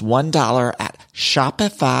for just $1 at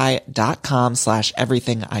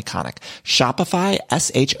shopify.com/everythingiconic. Shopify,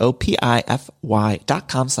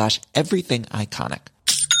 SHOPIFY.com/everythingiconic.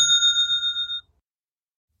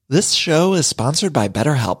 This show is sponsored by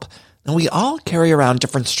BetterHelp. And we all carry around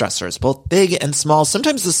different stressors, both big and small.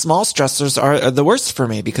 Sometimes the small stressors are the worst for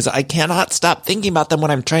me because I cannot stop thinking about them when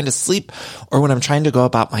I'm trying to sleep or when I'm trying to go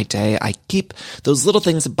about my day. I keep those little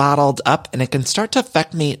things bottled up and it can start to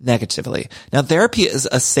affect me negatively. Now, therapy is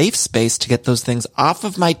a safe space to get those things off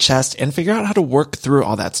of my chest and figure out how to work through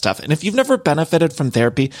all that stuff. And if you've never benefited from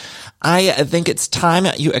therapy, I think it's time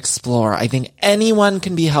you explore. I think anyone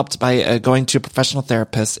can be helped by going to a professional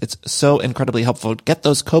therapist. It's so incredibly helpful to get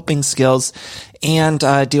those coping skills and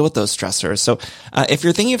deal with those stressors. So if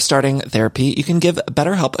you're thinking of starting therapy, you can give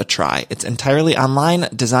BetterHelp a try. It's entirely online,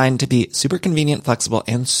 designed to be super convenient, flexible,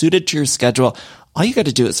 and suited to your schedule. All you got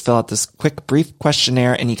to do is fill out this quick, brief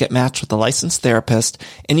questionnaire and you get matched with a licensed therapist,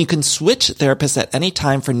 and you can switch therapists at any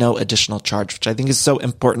time for no additional charge, which I think is so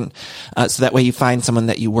important. So that way you find someone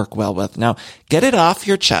that you work well with. Now, get it off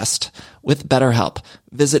your chest with BetterHelp.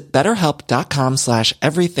 Visit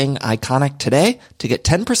BetterHelp.com/everythingiconic today to get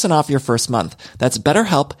 10% off your first month. That's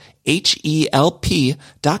BetterHelp,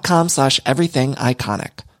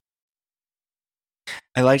 HELP.com/everythingiconic.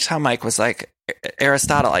 I liked how Mike was like,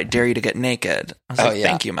 Aristotle, I dare you to get naked. I was like, yeah.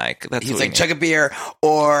 Thank you, Mike. That's He's what we like, need. chug a beer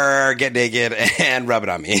or get naked and rub it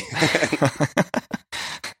on me.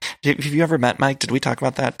 Have you ever met Mike? Did we talk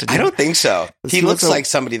about that? I don't think so. Does He he looks look like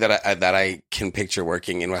somebody that I can picture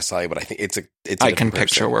working in West Hollywood, but I think it's a I can different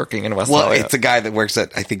picture person. working in West Well, Hollywood. it's a guy that works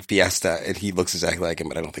at, I think, Fiesta, and he looks exactly like him,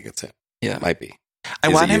 but I don't think it's him. Yeah. It might be. I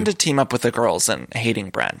Is want it him you? to team up with the girls and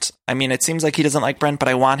hating Brent. I mean, it seems like he doesn't like Brent, but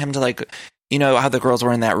I want him to, like, you know how the girls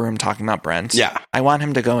were in that room talking about Brent? Yeah. I want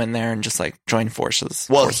him to go in there and just, like, join forces.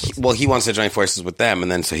 Well, he wants to join forces with them,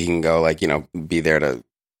 and then so he can go, like, be there to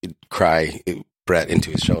cry Brett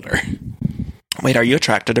into his shoulder. Wait, are you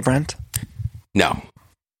attracted to Brent No.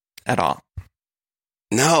 at all?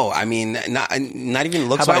 No, I mean, not even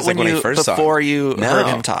looks How about wise like when I first saw him. before you No. heard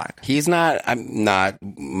him talk? I'm not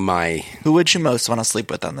my... Who would you most want to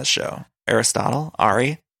sleep with on this show? Aristotle?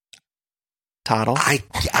 Ari? Toddle?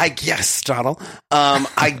 I guess Donald.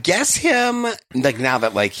 I guess him, like, now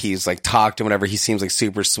that, like, he's, like, talked and whatever, he seems, like,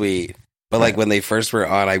 super sweet. But, like, when they first were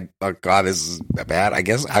on, oh God, this is bad. I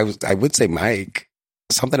guess I would say Mike.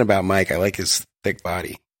 Something about Mike. I like his thick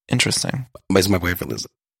body. Interesting. But my boyfriend is...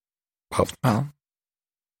 Well,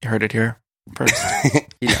 you heard it here first.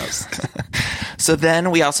 He knows. So then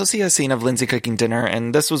we also see a scene of Lindsay cooking dinner,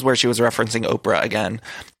 and this was where she was referencing Oprah again.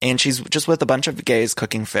 And she's just with a bunch of gays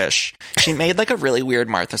cooking fish. She made like a really weird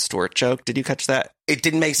Martha Stewart joke. Did you catch that? It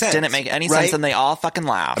didn't make sense. Didn't make any right? sense, and they all fucking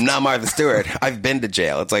laughed. I'm not Martha Stewart. I've been to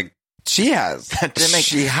jail. It's like, she has.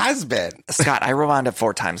 She has been. Scott, I rewound it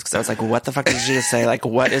 4 times because I was like, what the fuck did she just say? Like,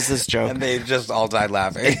 what is this joke? And they just all died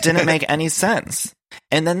laughing. It didn't make any sense.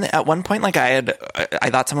 And then at one point, like, I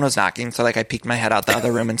thought someone was knocking, so like I peeked my head out the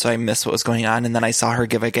other room, and so I missed what was going on. And then I saw her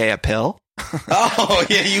give a gay a pill. Oh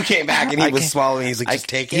yeah, you came back and he was swallowing. He's like, just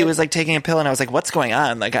take it. He was like taking a pill, and I was like, what's going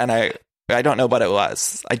on? Like, and I don't know what it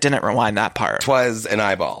was. I didn't rewind that part. Twas an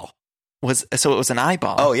eyeball. So it was an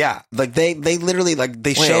eyeball. Oh yeah, like they literally like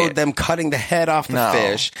they showed them cutting the head off the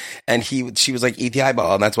fish, and she was like, eat the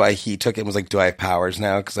eyeball, and that's why he took it and was like, do I have powers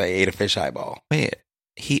now because I ate a fish eyeball? Wait,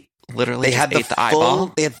 he literally they had ate the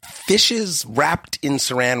eyeball. They had fishes wrapped in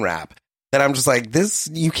saran wrap. That I'm just like, this,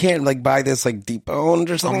 you can't like buy this like deboned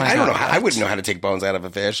or something. I don't know. I wouldn't know how to take bones out of a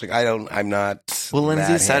fish. Like I'm not. Well,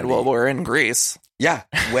 Lindsay said, handy. well, we're in Greece. Yeah.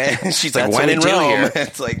 When she's like, when in Rome.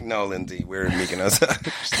 It's like, no, Lindsay, we're in Mykonos.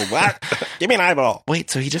 She's like, what? Give me an eyeball. Wait,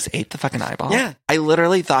 so he just ate the fucking eyeball? Yeah. I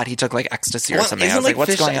literally thought he took like ecstasy or something. I was like,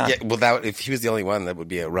 what's going on? Yeah, if he was the only one, that would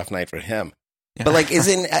be a rough night for him. Yeah. But like,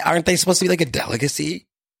 aren't they supposed to be like a delicacy?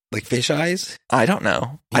 Like fish eyes? I don't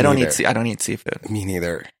know. I don't eat seafood. Me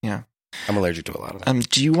neither. Yeah. I'm allergic to a lot of them.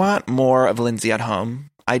 Do you want more of Lindsay at home?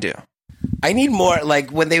 I do. I need more,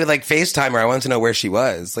 like, when they would, like, FaceTime her, I wanted to know where she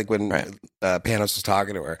was. Like, when Panos was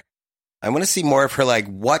talking to her. I want to see more of her, like,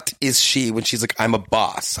 what is she when she's like, I'm a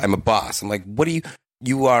boss. I'm like, what are you?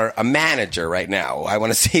 You are a manager right now. I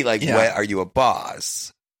want to see, like, what are you a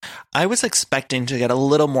boss? I was expecting to get a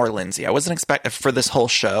little more Lindsay. I wasn't for this whole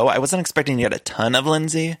show. I wasn't expecting to get a ton of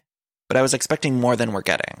Lindsay. But I was expecting more than we're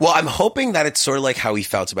getting. Well, I'm hoping that it's sort of like how we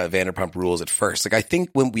felt about Vanderpump Rules at first. Like, I think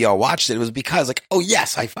when we all watched it, it was because, like, oh,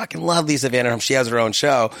 yes, I fucking love Lisa Vanderpump. She has her own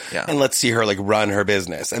show. Yeah. And let's see her, like, run her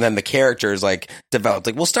business. And then the characters, like, developed.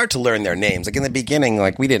 Like, we'll start to learn their names. Like, in the beginning,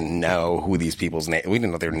 like, we didn't know who these people's names. We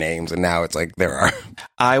didn't know their names. And now it's like, there are.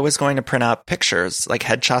 I was going to print out pictures, like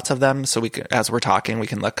headshots of them. So we could, as we're talking, we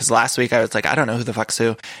can look. Because last week I was like, I don't know who the fuck's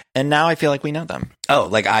who. And now I feel like we know them. Oh,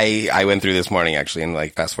 like, I went through this morning, actually, and,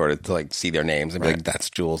 like, fast forwarded to, like, see their names. And be like, that's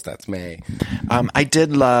Jules, that's May. I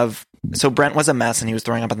did love... So Brent was a mess and he was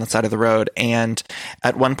throwing up on the side of the road. And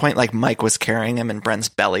at one point, like, Mike was carrying him and Brent's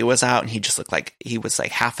belly was out and he just looked like he was,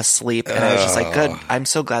 like, half asleep. And I was just like, good. I'm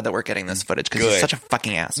so glad that we're getting this footage because he's such a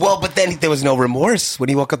fucking asshole. Well, but then there was no remorse when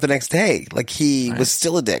he woke up the next day. Like, he was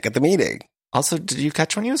still a dick at the meeting. Also, did you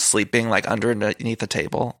catch when he was sleeping, like, underneath the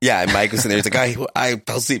table? Yeah, and Mike was sitting there. He's like, I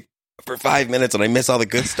fell asleep for 5 minutes and I miss all the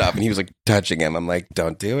good stuff. And he was like touching him. I'm like,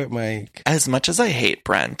 don't do it, Mike. As much as I hate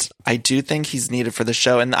Brent, I do think he's needed for the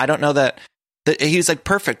show. And I don't know that he's like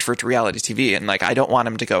perfect for reality TV. And like, I don't want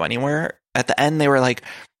him to go anywhere. At the end, they were like,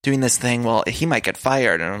 doing this thing, well, he might get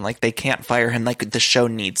fired. And I'm like, they can't fire him. Like, the show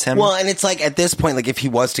needs him. Well, and it's like, at this point, like, if he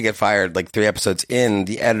was to get fired, like, 3 episodes in,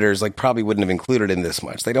 the editors, like, probably wouldn't have included him this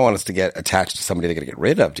much. They don't want us to get attached to somebody they're going to get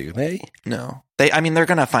rid of, do they? No. They're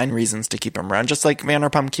going to find reasons to keep him around, just like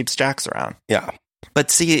Vanderpump keeps Jax around. Yeah.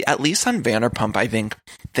 But see, at least on Vanderpump, I think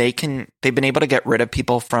they've been able to get rid of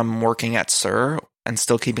people from working at SUR and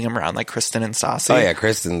still keeping them around, like Kristen and Stassi. Oh, yeah,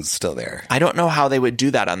 Kristen's still there. I don't know how they would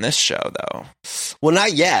do that on this show, though. Well,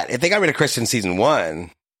 not yet. If they got rid of Kristen season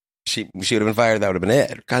 1, she would have been fired. That would have been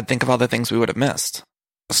it. God, think of all the things we would have missed.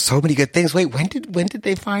 So many good things. Wait, when did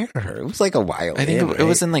they fire her? It was like a while. I think it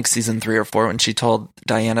was in like season 3 or 4 when she told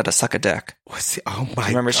Diana to suck a dick. Oh my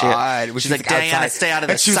Remember God! She's like, Diana, stay out of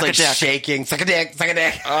this. And she was suck like a dick. shaking, suck a dick, suck a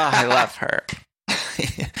dick. Oh, I love her.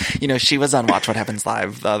 She was on Watch What Happens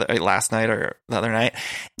Live last night or the other night,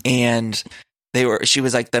 and she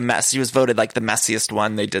was like she was voted like the messiest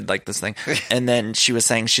one. They did like this thing, and then she was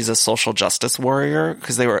saying she's a social justice warrior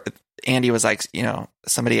because Andy was like,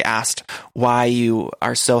 somebody asked why you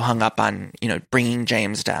are so hung up on, bringing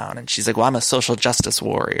James down. And she's like, well, I'm a social justice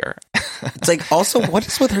warrior. It's like, also, what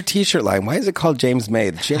is with her t-shirt line? Why is it called James May?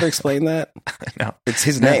 Did she ever explain that? No. It's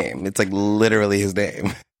his name. It's like literally his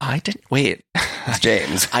name. I didn't, wait. It's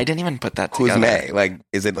James. I didn't even put that together. Who's May? Like,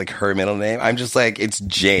 is it like her middle name? I'm just like, it's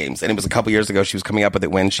James. And it was a couple years ago she was coming up with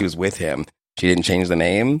it when she was with him. She didn't change the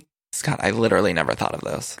name. Scott, I literally never thought of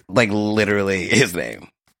this. Like, literally his name.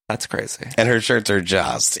 That's crazy. And her shirts are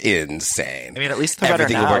just insane. I mean, at least they're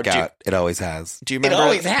everything better now. will work out. It always has. Do you remember? It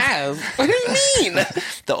always has. What do you mean?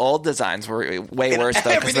 The old designs were way worse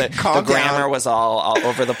though, because the grammar was all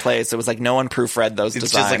over the place. It was like no one proofread those designs.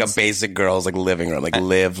 It's just like a basic girl's like living room, like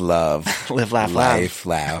live, love, live, laugh, life,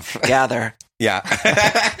 laugh, gather. Yeah.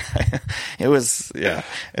 It was,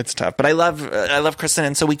 it's tough. But I love Kristen,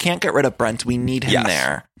 and so we can't get rid of Brent. We need him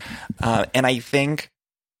there. And I think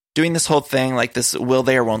doing this whole thing, like this, will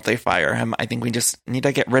they or won't they fire him? I think we just need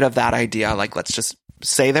to get rid of that idea. Like, let's just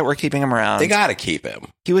say that we're keeping him around. They got to keep him.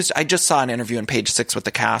 I just saw an interview on Page 6 with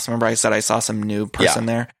the cast. Remember I said I saw some new person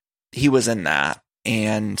there? He was in that.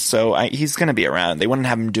 And so he's going to be around. They wouldn't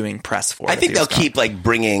have him doing press for it. I think they'll keep like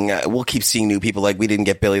bringing, we'll keep seeing new people. Like we didn't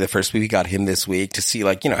get Billy the first week. We got him this week to see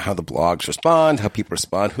like, how the blogs respond, how people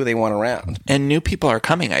respond, who they want around. And new people are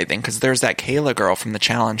coming, I think, because there's that Kayla girl from The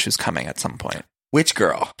Challenge who's coming at some point. Which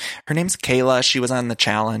girl? Her name's Kayla. She was on The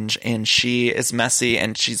Challenge, and she is messy,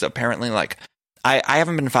 and she's apparently like, I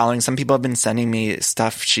haven't been following. Some people have been sending me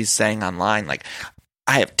stuff she's saying online, like,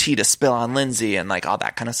 I have tea to spill on Lindsay and like all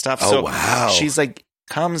that kind of stuff. Oh, wow. She's like,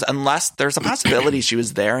 comes unless there's a possibility she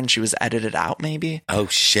was there and she was edited out maybe. Oh,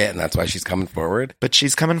 shit. And that's why she's coming forward? But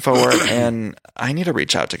she's coming forward, and I need to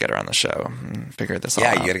reach out to get her on the show and figure this all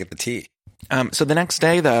out. Yeah, you got to get the tea. So the next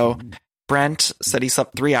day, though, Brent said he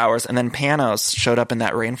slept 3 hours, and then Panos showed up in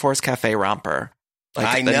that Rainforest Cafe romper. Like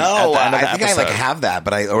I know. I think I like have that,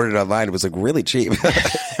 but I ordered it online. It was like really cheap.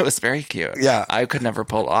 It was very cute. Yeah. I could never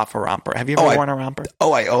pull off a romper. Have you ever worn a romper?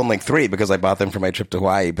 Oh, I own like 3 because I bought them for my trip to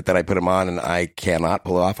Hawaii, but then I put them on and I cannot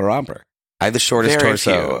pull off a romper. I have the shortest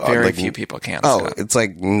torso. Very few people can. Oh, it's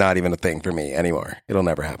like not even a thing for me anymore. It'll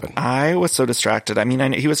never happen. I was so distracted. I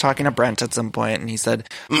mean, he was talking to Brent at some point, and he said,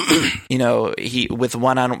 they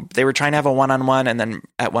were trying to have a one-on-one, and then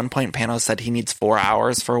at one point, Panos said he needs 4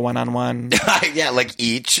 hours for a one-on-one. Yeah, like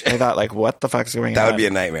each. I thought, like, what the fuck's going on? That would be a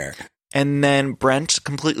nightmare. And then Brent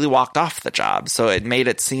completely walked off the job, so it made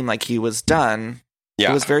it seem like he was done. Yeah.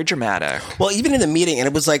 It was very dramatic. Well, even in the meeting, and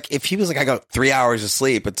it was like, if he was like, I got 3 hours of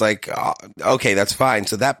sleep, it's like, okay, that's fine.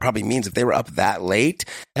 So that probably means if they were up that late,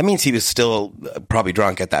 that means he was still probably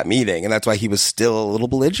drunk at that meeting. And that's why he was still a little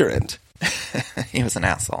belligerent. He was an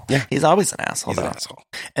asshole. Yeah. He's always an asshole. He's an asshole.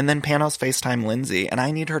 And then Panos FaceTime Lindsay, and I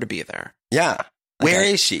need her to be there. Yeah. Where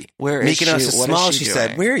is she? Where is she? Mykonos is small. She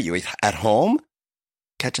said, where are you? At home?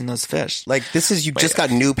 Catching those fish. Like, you just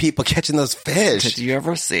got new people catching those fish. Did you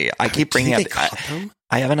ever see? I keep bringing up.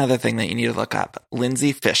 I have another thing that you need to look up.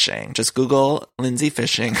 Lindsay fishing. Just Google Lindsay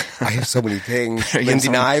fishing. I have so many things. Lindsay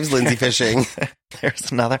knives, Lindsay fishing.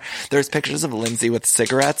 There's pictures of Lindsay with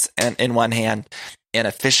cigarettes and in one hand and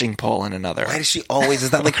a fishing pole in another. Why does she always?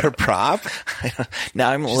 Is that like her prop?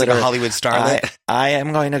 Now I'm She's literally like a Hollywood starlet. I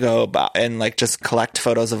am going to go and like just collect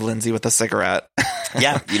photos of Lindsay with a cigarette.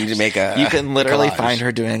 Yeah, you need to make a. You can literally collage. find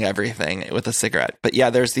her doing everything with a cigarette. But yeah,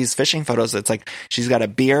 there's these fishing photos. It's like she's got a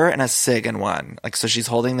beer and a cig in one. Like so, she's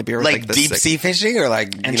holding the beer with like deep sea fishing, or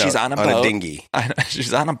like she's on a boat, dinghy.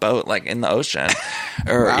 She's on a boat, like in the ocean,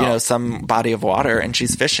 or some body of water, and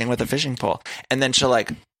she's fishing with a fishing pole. And then she'll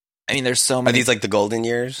like. I mean, there's so many. Are these like the golden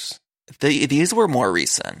years? These were more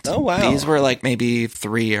recent. Oh, wow. These were like maybe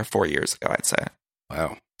 3 or 4 years ago, I'd say.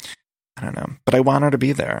 Wow. I don't know. But I want her to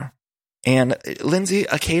be there. And Lindsay,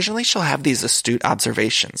 occasionally she'll have these astute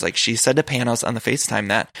observations. Like she said to Panos on the FaceTime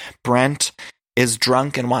that Brent is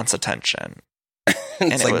drunk and wants attention. It's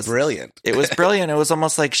and like it was brilliant. It was brilliant. It was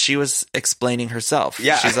almost like she was explaining herself.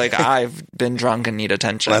 Yeah. She's like, I've been drunk and need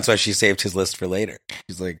attention. Well, that's why she saved his list for later.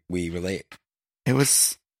 She's like, we relate. That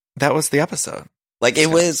was the episode. Like it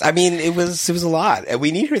was a lot. And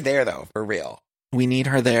we need her there though, for real. We need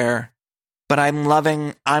her there. But I'm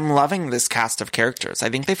loving this cast of characters. I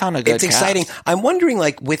think they found a good It's exciting. cast. I'm wondering,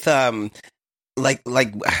 like, with like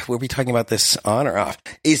were we talking about this on or off?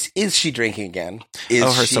 Is she drinking again? Is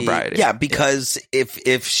her she, sobriety. Yeah, because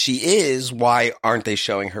if she is, why aren't they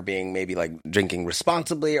showing her being maybe like drinking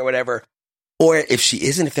responsibly or whatever? Or if she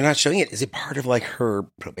isn't, if they're not showing it, is it part of like her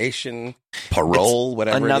probation, parole,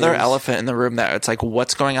 whatever? Another it is? elephant in the room that it's like,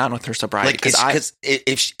 what's going on with her sobriety? Because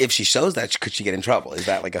if she shows that, could she get in trouble? Is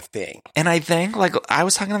that like a thing? And I think, like, I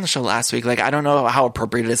was talking on the show last week, like, I don't know how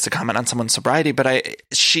appropriate it is to comment on someone's sobriety, but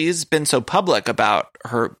she's been so public about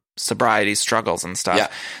her sobriety struggles and stuff. Yeah.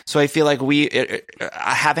 So I feel like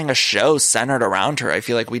having a show centered around her, I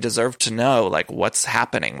feel like we deserve to know, like, what's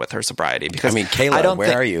happening with her sobriety. Because I mean, Kayla,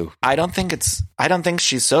 where are you? I don't think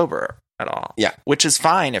she's sober at all. Yeah. Which is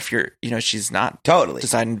fine if she's not totally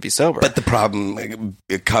deciding to be sober. But the problem,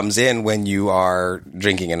 it comes in when you are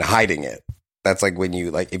drinking and hiding it. That's like when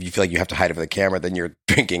you, like, if you feel like you have to hide it for the camera, then you're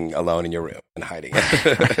drinking alone in your room and hiding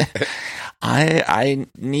it. I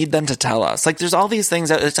need them to tell us. Like, there's all these things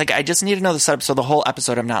that it's like, I just need to know the setup. So the whole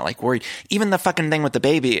episode, I'm not like worried. Even the fucking thing with the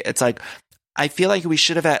baby, it's like, I feel like we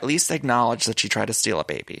should have at least acknowledged that she tried to steal a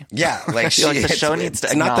baby. Yeah, like I feel like the show needs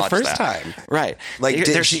to acknowledge not the first that. time, right? Like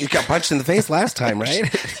she got punched in the face last time,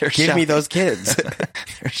 right? Give me those kids.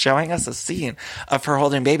 They're showing us a scene of her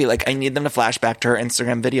holding a baby. Like, I need them to flash back to her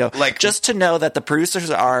Instagram video, like, just to know that the producers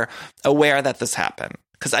are aware that this happened.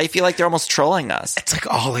 Because I feel like they're almost trolling us. It's like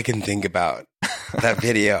all I can think about. That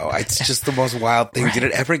video. It's just the most wild thing. Right. Did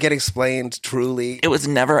it ever get explained truly? It was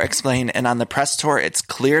never explained. And on the press tour, it's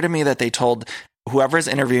clear to me that they told whoever's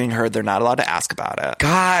interviewing her, they're not allowed to ask about it.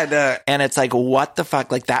 God. And it's like, what the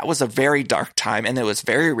fuck? Like, that was a very dark time, and it was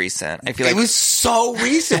very recent. I feel like it was so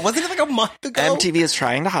recent. Wasn't it like a month ago? MTV is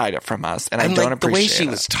trying to hide it from us, and I don't appreciate it. The way she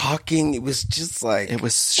was talking, it was just like...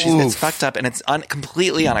 It's fucked up, and it's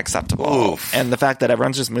completely unacceptable. Oof. And the fact that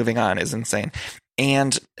everyone's just moving on is insane.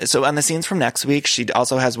 And so on the scenes from next week, she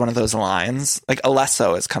also has one of those lines. Like,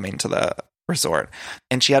 Alesso is coming to the resort,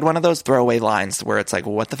 and she had one of those throwaway lines where it's like,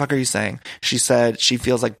 what the fuck are you saying? She said she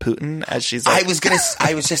feels like Putin, as she's like... I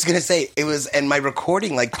was just gonna say it was, and my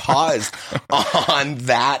recording like paused on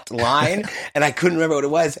that line, and I couldn't remember what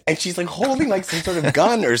it was, and she's like holding like some sort of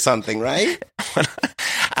gun or something, right?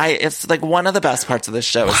 It's like one of the best parts of this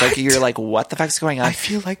show. It's like, you're like, what the fuck's going on? I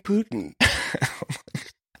feel like Putin.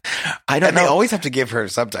 I don't know. They always have to give her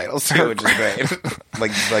subtitles too, which is great.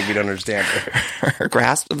 like we don't understand her. Her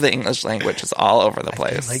grasp of the English language is all over the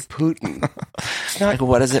place. Like Putin. Like,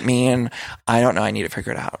 what does it mean? I don't know. I need to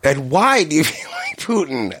figure it out. And why do you feel like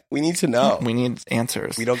Putin? We need to know. We need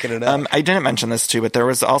answers. We don't get it up. I didn't mention this too, but there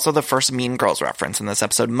was also the first Mean Girls reference in this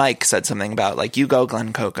episode. Mike said something about, like, you go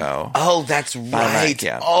Glenn Coco. Oh, that's right. Mike,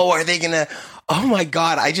 yeah. Oh, are they gonna... Oh my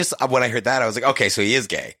God. When I heard that, I was like, okay, so he is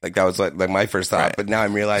gay. Like, that was like my first thought, right. But now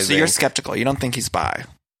I'm realizing. So you're skeptical. You don't think he's bi?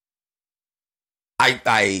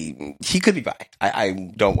 He could be bi.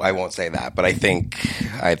 I won't say that, but I think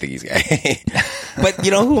he's gay. But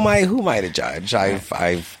you know, who am I to judge? I've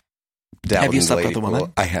dabbled. Have you slept with a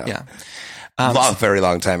woman? I have. Yeah. A very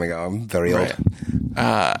long time ago. I'm very old.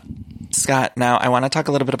 Scott, now I want to talk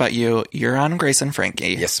a little bit about you. You're on Grace and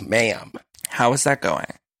Frankie. Yes, ma'am. How is that going?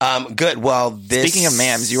 Good. Well, speaking of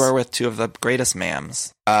ma'ams, you are with two of the greatest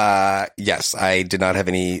ma'ams. Yes, I did not have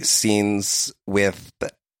any scenes with.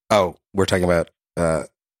 We're talking about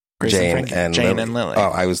Jane and Lily. Oh,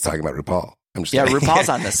 I was talking about RuPaul. I'm just kidding. RuPaul's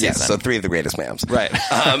on this season. Yes, so three of the greatest ma'ams. Right.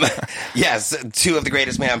 Yes, two of the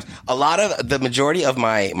greatest ma'ams. The majority of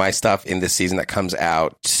my stuff in this season that comes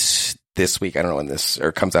out this week. I don't know when this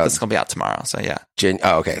comes out. This is gonna be out tomorrow. So yeah.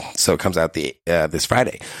 Okay. So it comes out this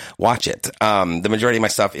Friday. Watch it. The majority of my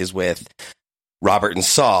stuff is with Robert and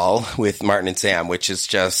Saul, with Martin and Sam, which is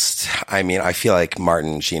just, I mean, I feel like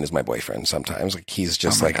Martin Sheen is my boyfriend sometimes. Like, he's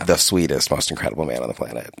just the sweetest, most incredible man on the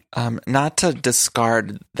planet. Not to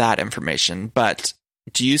discard that information, but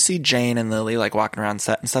do you see Jane and Lily like walking around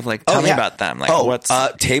set and stuff? Like, tell me about them. Like, what's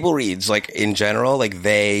table reads, like, in general, like,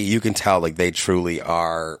 you can tell, like, they truly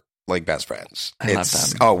are like best friends. I love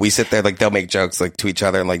them. Oh, we sit there, like they'll make jokes like to each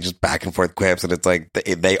other and like just back and forth quips, and it's like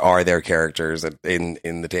they are their characters in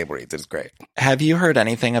the table reads. It's great. Have you heard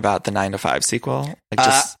anything about the 9 to 5 sequel?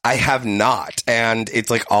 I have not, and it's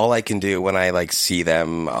like all I can do when I like see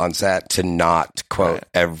them on set to not quote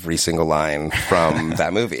every single line from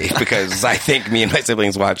that movie, because I think me and my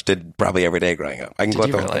siblings watched it probably every day growing up. I can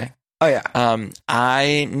quote the whole thing. Oh yeah.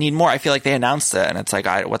 I need more. I feel like they announced it, and it's like,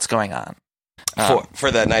 what's going on?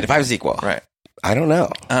 For the 9 to 5 sequel, right? I don't know.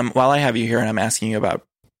 While I have you here, and I'm asking you about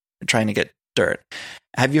trying to get dirt,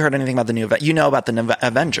 have you heard anything about the new? You know about the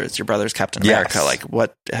Avengers? Your brother's Captain America. Yes. Like,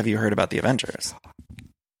 what have you heard about the Avengers?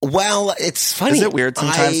 Well, it's funny. Is it weird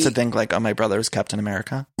sometimes to think like, oh, my brother's Captain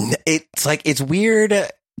America? It's like it's weird.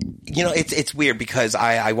 You know, it's weird because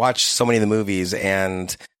I watch so many of the movies,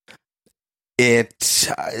 and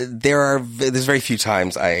there's very few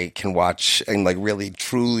times I can watch and like really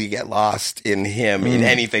truly get lost in him in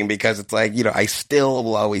anything, because it's like, you know, I still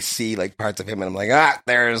will always see like parts of him and I'm like,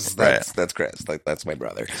 that's Chris, like that's my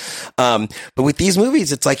brother. But with these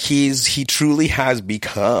movies, it's like he truly has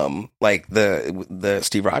become like the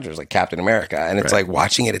Steve Rogers, like Captain America, and it's like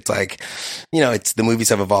watching it, it's like, you know, it's the movies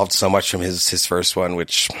have evolved so much from his first one,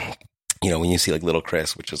 which, you know, when you see like Little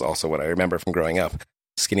Chris, which is also what I remember from growing up,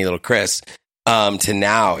 skinny little Chris. To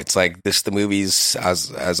now, it's like the movies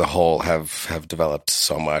as a whole have developed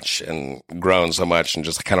so much and grown so much, and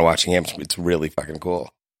just kind of watching him, it's really fucking cool.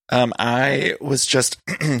 I was just,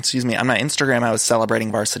 excuse me, on my Instagram, I was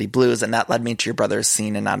celebrating Varsity Blues, and that led me to your brother's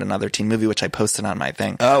scene in Not Another Teen Movie, which I posted on my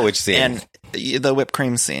thing. Oh, which scene? And the whipped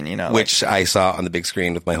cream scene, you know. Which I saw on the big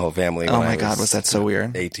screen with my whole family. Oh my God, was that so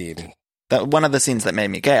weird? 18. That one of the scenes that made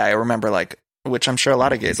me gay. I remember like, which I'm sure a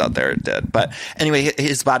lot of gays out there did. But anyway,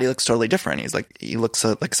 his body looks totally different. He looks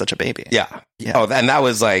like such a baby. Yeah. Oh, and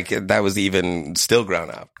that was even still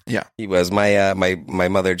grown up. Yeah. He was my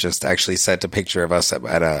mother just actually sent a picture of us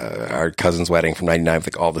at our cousin's wedding from '99 with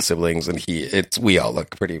like all the siblings, and we all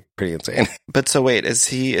look pretty insane. But so wait,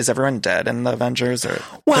 is everyone dead in the Avengers? Or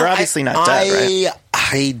they're obviously not dead, right?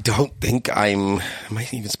 I don't think am I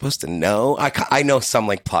even supposed to know? I know some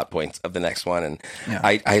like plot points of the next one, and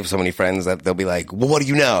I have so many friends that they'll be like, well, what do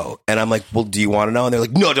you know? And I'm like, well, do you want to know? And they're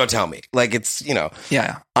like, no, don't tell me. Like, it's, you know.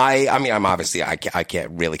 Yeah. I mean, I'm obviously, I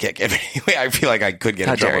can't give it anyway. I feel like I could get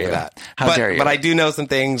in trouble for that. How dare you? But I do know some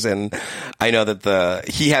things, and I know that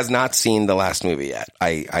he has not seen the last movie yet.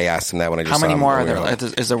 I asked him that when I just saw him. How many more are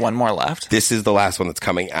there? Is there one more left? This is the last one that's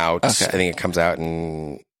coming out. Okay. I think it comes out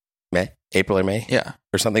in April or May. Yeah.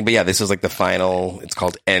 Or something. But yeah, this is like the final, it's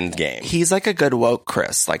called Endgame. He's like a good woke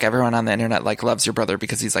Chris. Like everyone on the internet like loves your brother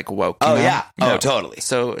because he's like woke. Oh, you know? yeah. You know? Totally.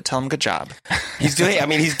 So tell him good job. He's doing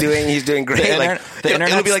great.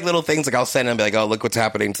 It'll be like little things like I'll send him and be like, oh, look what's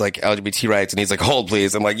happening to like LGBT rights. And he's like, hold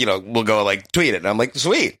please. I'm like, you know, we'll go like tweet it. And I'm like,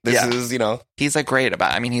 sweet. This is, you know. He's like great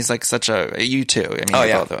about it. I mean, he's like such you too. I mean,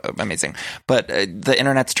 you're both amazing. But the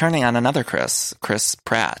internet's turning on another Chris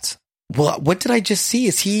Pratt. Well, what did I just see?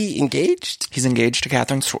 Is he engaged? He's engaged to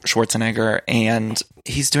Katherine Schwarzenegger, and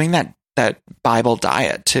he's doing that Bible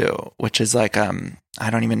diet too, which is like I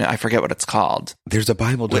don't even know, I forget what it's called. There's a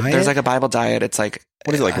Bible diet? There's like a Bible diet. It's like,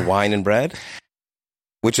 what is it, like wine and bread?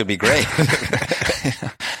 Which would be great.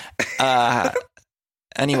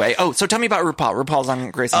 Anyway, so tell me about RuPaul. RuPaul's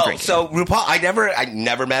on Grace and Frankie. So RuPaul, I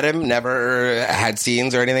never met him, never had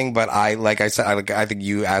scenes or anything, but I think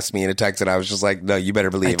you asked me in a text and I was just like, no, you better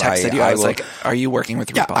believe I texted you. I was like, are you working with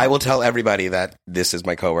RuPaul? Yeah, I will tell everybody that this is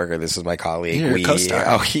my coworker, this is my colleague. You're a co-star.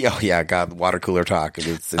 Oh yeah, God, water cooler talk.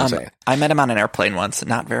 It's insane. I met him on an airplane once.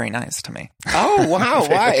 Not very nice to me. Oh, wow.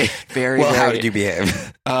 Why? Very, well, very. How did you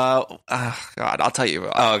behave? God, I'll tell you.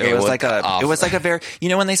 Oh, okay. It was it was like a very, you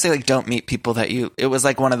know, when they say like, don't meet people that it was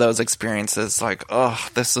like one of those experiences like, oh,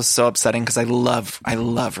 this was so upsetting because I love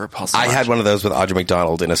RuPaul so much. I had one of those with Audra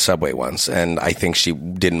McDonald in a subway once, and I think she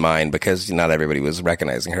didn't mind because not everybody was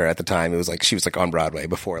recognizing her at the time. It was like, she was like on Broadway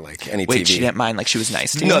before like any TV. Wait, she didn't mind? Like she was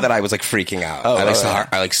nice to you? No, that I was like freaking out. Oh, and I saw her,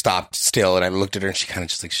 I like stopped still and I looked at her and she kind of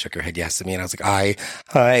just like shook her head yes to me, and I was like,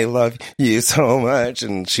 I love you so much,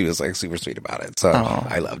 and she was like super sweet about it. So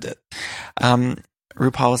I loved it.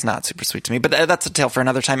 RuPaul was not super sweet to me, but that's a tale for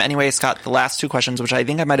another time. Anyway, Scott, the last two questions, which I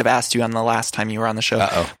think I might have asked you on the last time you were on the show.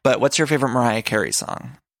 Uh-oh. But what's your favorite Mariah Carey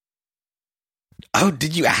song? Oh,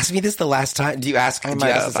 did you ask me this the last time? Do you ask?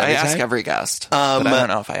 I ask every guest, but I don't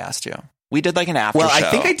know if I asked you. We did like an after show. Well, I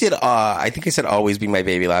think I did. I think I said "Always Be My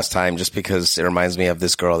Baby" last time, just because it reminds me of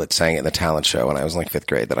this girl that sang it in the talent show when I was in like 5th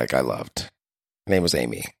grade that I loved. Her name was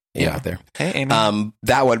Amy. Yeah, out there. Hey, Amy.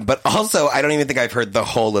 That one, but also I don't even think I've heard the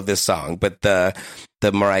whole of this song. But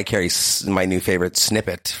the Mariah Carey, my new favorite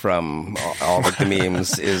snippet from all the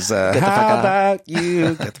memes is Get the fuck how out. about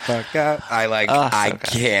you get the fuck out. I so good.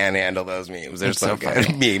 can't handle those memes. They're It's so so good.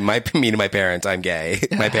 funny. Me to my parents. I'm gay.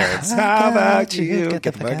 My parents. How about you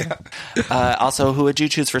get the fuck out. Also, who would you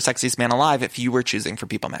choose for Sexiest Man Alive if you were choosing for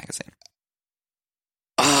People Magazine?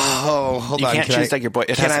 Oh, hold You on. can't Can choose I- like your boy.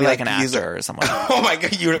 It can has to I, be like an use actor or someone. Oh my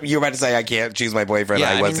god, you were about to say I can't choose my boyfriend.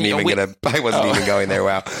 Yeah, I wasn't even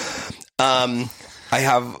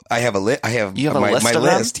I have a list. I have You have a my list of them?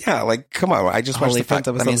 list. Yeah, like come on. I just watched Holy the first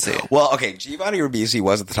fuck, let me episode. see. Well, okay, Giovanni Ribisi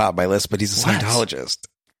was at the top of my list, but he's a What? Scientologist.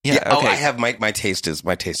 Yeah. Oh, Okay. I have my taste is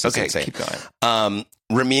Okay. insane. Keep going.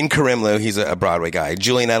 Ramin Karimloo, he's a Broadway guy.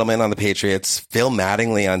 Julian Edelman on the Patriots. Phil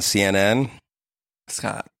Mattingly on CNN.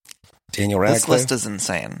 Scott. Daniel Radcliffe. This list is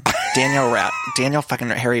insane. Daniel fucking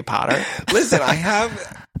Harry Potter. Listen, I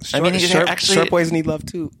have. Short boys need love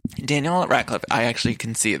too. Daniel Radcliffe, I actually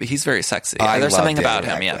can see it. He's very sexy. I There's love something Daniel about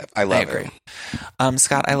him. Radcliffe. Yeah, I love agree. him.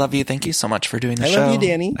 Scott, I love you. Thank you so much for doing the I show. love you,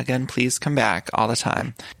 Danny. Again, please come back all the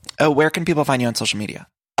time. Oh, where can people find you on social media?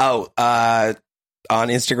 Oh, on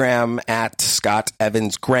Instagram at Scott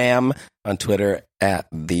Evans Graham, on Twitter at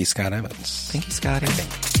the Scott Evans. Thank you, Scotty.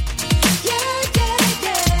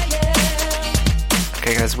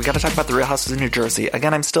 Okay, guys, we got to talk about the Real Houses of New Jersey.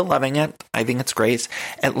 Again, I'm still loving it. I think it's great.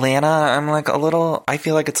 Atlanta, I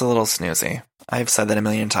feel like it's a little snoozy. I've said that a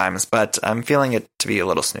million times, but I'm feeling it to be a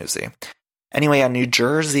little snoozy. Anyway, on New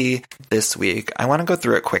Jersey this week, I want to go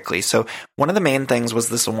through it quickly. So one of the main things was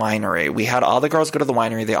this winery. We had all the girls go to the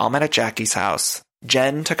winery. They all met at Jackie's house.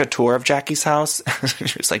 Jen took a tour of Jackie's house.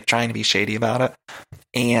 She was like trying to be shady about it.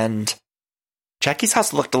 And Jackie's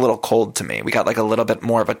house looked a little cold to me. We got like a little bit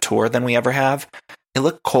more of a tour than we ever have. It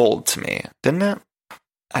looked cold to me, didn't it?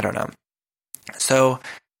 I don't know. So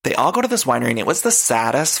they all go to this winery, and it was the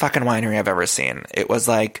saddest fucking winery I've ever seen. It was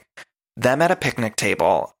like them at a picnic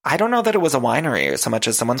table. I don't know that it was a winery so much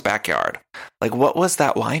as someone's backyard. Like, what was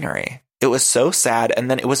that winery? It was so sad, and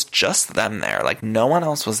then it was just them there. Like, no one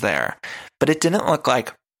else was there. But it didn't look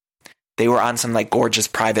like they were on some, like, gorgeous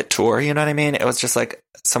private tour, you know what I mean? It was just, like,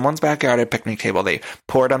 someone's backyard at a picnic table. They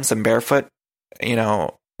poured them some barefoot,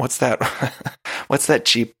 what's that? What's that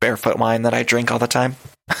cheap barefoot wine that I drink all the time?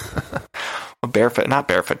 Not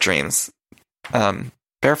Barefoot Dreams.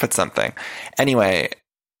 Barefoot something. Anyway,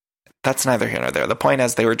 that's neither here nor there. The point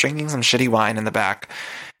is, they were drinking some shitty wine in the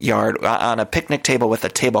backyard on a picnic table with a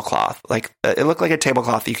tablecloth. Like, it looked like a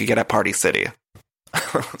tablecloth you could get at Party City.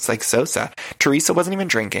 It's like so sad. Teresa wasn't even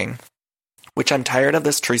drinking, which I'm tired of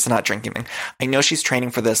this Teresa not drinking thing. I know she's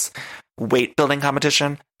training for this weight building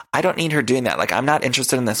competition. I don't need her doing that. Like, I'm not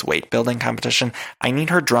interested in this weight building competition. I need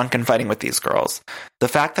her drunk and fighting with these girls. The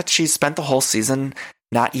fact that she's spent the whole season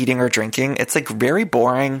not eating or drinking, it's like very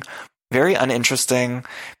boring, very uninteresting,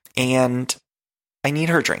 and I need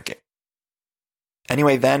her drinking.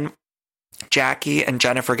 Anyway, then Jackie and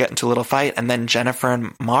Jennifer get into a little fight, and then Jennifer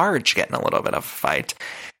and Marge get in a little bit of a fight.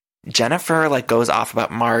 Jennifer goes off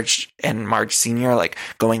about Marge and Marge Sr.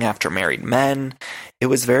 Going after married men. It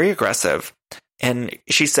was very aggressive. And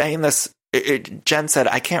she's saying this, Jen said,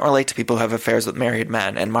 I can't relate to people who have affairs with married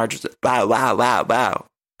men. And Marge was, wow, wow, wow, wow.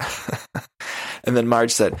 And then Marge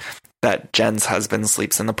said that Jen's husband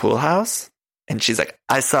sleeps in the pool house. And she's like,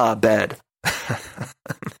 I saw a bed.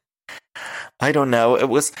 I don't know.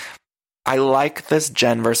 I like this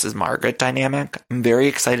Jen versus Margaret dynamic. I'm very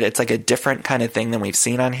excited. It's like a different kind of thing than we've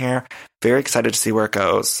seen on here. Very excited to see where it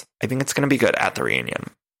goes. I think it's going to be good at the reunion.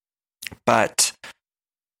 But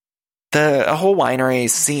the whole winery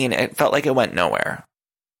scene, it felt like it went nowhere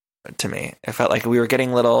to me. It felt like we were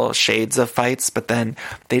getting little shades of fights, but then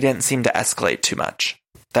they didn't seem to escalate too much.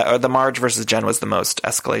 The Marge versus Jen was the most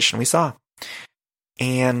escalation we saw.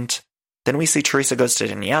 And then we see Teresa goes to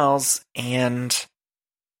Danielle's, and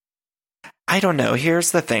I don't know.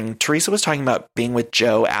 Here's the thing. Teresa was talking about being with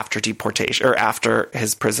Joe after deportation, or after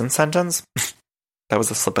his prison sentence. That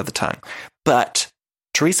was a slip of the tongue. But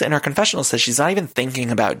Teresa in her confessional says she's not even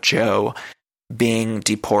thinking about Joe being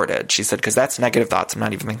deported. She said, because that's negative thoughts. I'm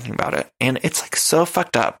not even thinking about it. And it's so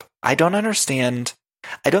fucked up. I don't understand.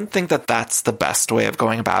 I don't think that that's the best way of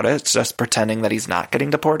going about it. It's just pretending that he's not getting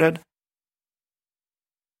deported.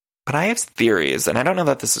 But I have theories, and I don't know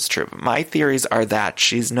that this is true, but my theories are that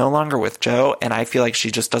she's no longer with Joe, and I feel like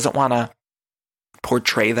she just doesn't want to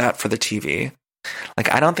portray that for the TV.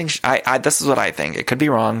 I don't think this is what I think. It could be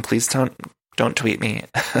wrong. Please don't tweet me.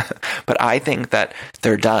 But I think that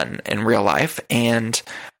they're done in real life, and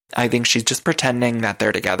I think she's just pretending that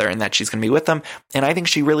they're together and that she's going to be with them. And I think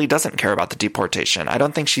she really doesn't care about the deportation. I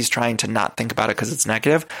don't think she's trying to not think about it because it's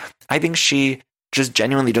negative. I think she just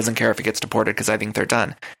genuinely doesn't care if it gets deported because I think they're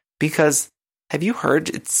done. Because Have you heard?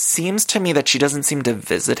 It seems to me that she doesn't seem to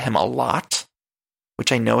visit him a lot,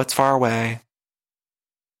 which I know it's far away.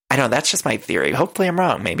 I know, that's just my theory. Hopefully I'm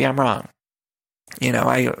wrong. Maybe I'm wrong. You know,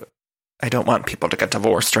 I don't want people to get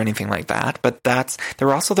divorced or anything like that, but there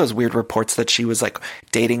were also those weird reports that she was like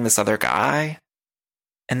dating this other guy.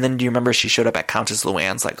 And then do you remember she showed up at Countess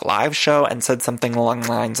Luann's like live show and said something along the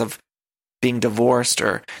lines of being divorced,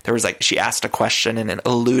 or there was like, she asked a question and it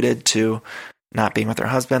alluded to not being with her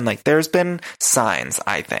husband. Like, there's been signs,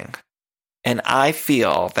 I think. And I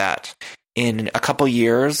feel that in a couple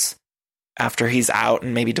years after he's out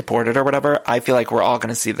and maybe deported or whatever, I feel like we're all going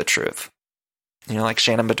to see the truth. You know, like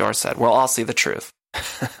Shannon Bedore said, we'll all see the truth.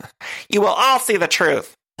 You will all see the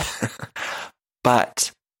truth. But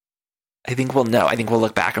I think we'll know. I think we'll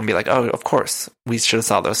look back and be like, oh, of course, we should have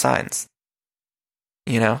saw those signs.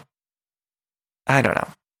 You know? I don't know.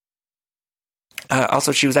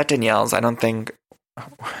 Also, she was at Danielle's. I don't think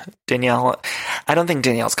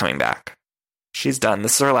Danielle's coming back. She's done.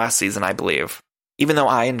 This is her last season, I believe. Even though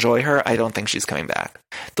I enjoy her, I don't think she's coming back.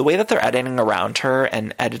 The way that they're editing around her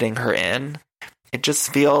and editing her in, it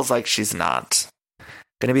just feels like she's not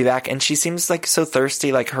going to be back. And she seems like so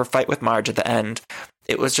thirsty, like her fight with Marge at the end.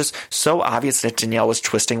 It was just so obvious that Danielle was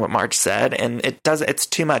twisting what Marge said, and it's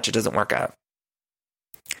too much. It doesn't work out.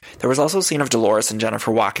 There was also a scene of Dolores and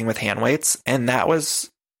Jennifer walking with hand weights, and that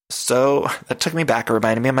took me back. It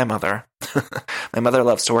reminded me of my mother. My mother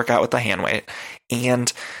loves to work out with a hand weight.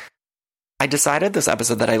 And I decided this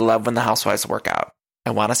episode that I love when the housewives work out.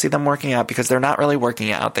 I want to see them working out because they're not really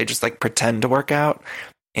working out. They just like pretend to work out.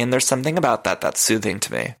 And there's something about that that's soothing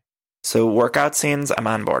to me. So workout scenes, I'm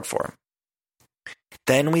on board for.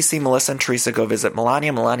 Then we see Melissa and Teresa go visit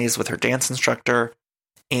Melania. Melania's with her dance instructor.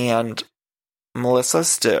 And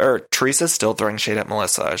Teresa's still throwing shade at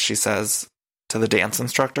Melissa. She says to the dance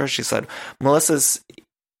instructor, she said, Melissa's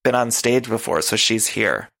been on stage before, so she's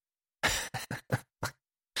here.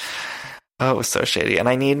 Oh, it was so shady. And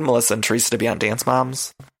I need Melissa and Teresa to be on Dance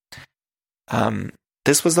Moms.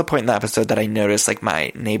 This was the point in the episode that I noticed, like,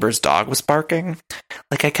 my neighbor's dog was barking.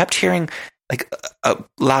 Like, I kept hearing, like, a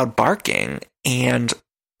loud barking. And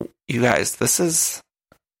you guys,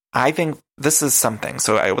 I think this is something.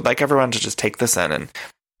 So I would like everyone to just take this in. And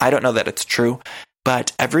I don't know that it's true,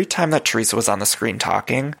 but every time that Teresa was on the screen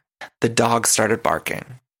talking, the dog started barking.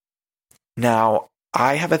 Now,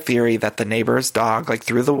 I have a theory that the neighbor's dog, like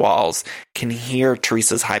through the walls, can hear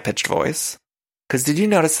Teresa's high-pitched voice. Because did you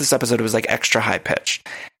notice this episode, it was like extra high-pitched?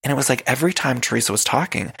 And it was like every time Teresa was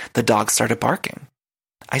talking, the dog started barking.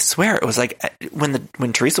 I swear, it was like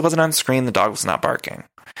when Teresa wasn't on screen, the dog was not barking.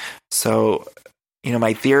 So, you know,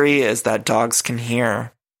 my theory is that dogs can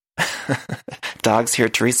hear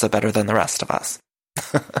Teresa better than the rest of us.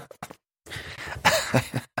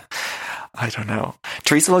 I don't know.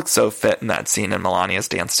 Teresa looks so fit in that scene in Melania's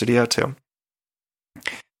dance studio, too.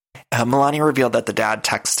 Melania revealed that the dad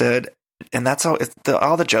texted, and that's all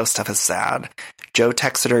the Joe stuff is sad. Joe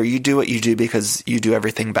texted her, "You do what you do because you do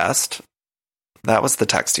everything best." That was the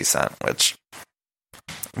text he sent, which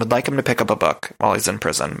would like him to pick up a book while he's in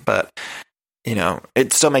prison. But, you know,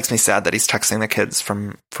 it still makes me sad that he's texting the kids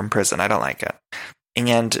from prison. I don't like it.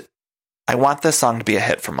 And I want this song to be a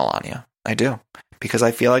hit for Melania. I do. Because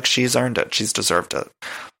I feel like she's earned it. She's deserved it.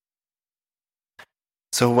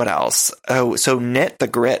 So what else? Oh, so Knit the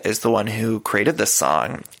Grit is the one who created this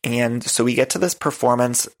song. And so we get to this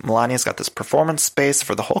performance. Melania's got this performance space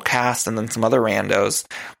for the whole cast and then some other randos.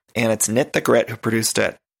 And it's Knit the Grit who produced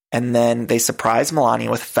it. And then they surprise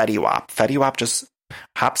Melania with Fetty Wap. Fetty Wap just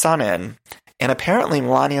hops on in. And apparently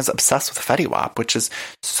Melania's obsessed with Fetty Wap, which is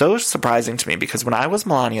so surprising to me because when I was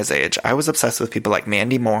Melania's age, I was obsessed with people like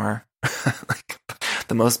Mandy Moore, like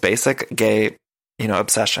the most basic gay, you know,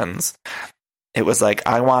 obsessions. It was like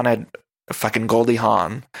I wanted fucking Goldie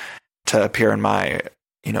Hawn to appear in my,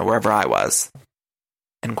 you know, wherever I was.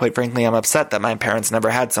 And quite frankly, I'm upset that my parents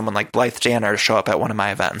never had someone like Blythe Danner show up at one of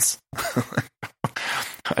my events.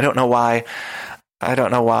 I don't know why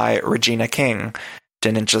Regina King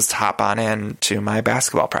didn't just hop on in to my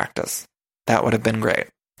basketball practice. That would have been great.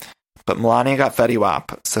 But Melania got Fetty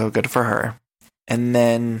Wap, so good for her. And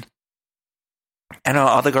then, I know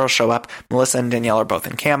all the girls show up. Melissa and Danielle are both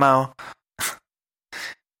in camo.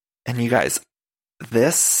 And you guys,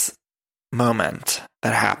 this moment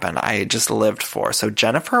that happened, I just lived for. So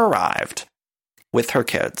Jennifer arrived with her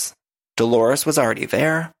kids. Dolores was already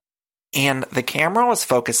there. And the camera was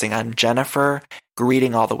focusing on Jennifer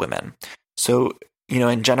greeting all the women. So, you know,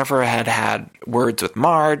 and Jennifer had words with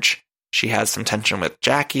Marge. She has some tension with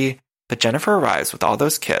Jackie. But Jennifer arrives with all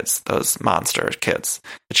those kids, those monster kids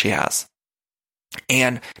that she has.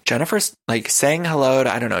 And Jennifer's like saying hello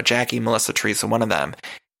to, I don't know, Jackie, Melissa, Teresa, one of them.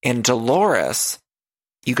 And Dolores,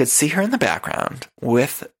 you could see her in the background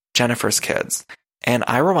with Jennifer's kids. And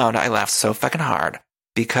I laughed so fucking hard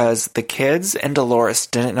because the kids and Dolores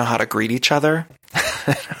didn't know how to greet each other.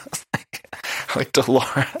 like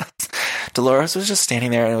Dolores was just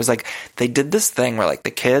standing there, and it was like they did this thing where like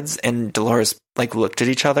the kids and Dolores like looked at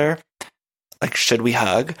each other like, should we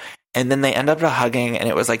hug? And then they ended up hugging, and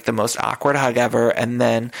it was like the most awkward hug ever. And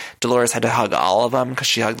then Dolores had to hug all of them because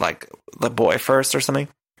she hugged like the boy first or something.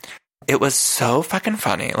 It was so fucking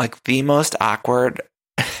funny, like the most awkward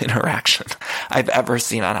interaction I've ever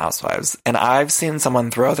seen on Housewives. And I've seen someone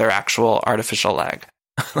throw their actual artificial leg.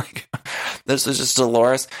 Like, this was just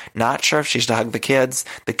Dolores, not sure if she should hug the kids.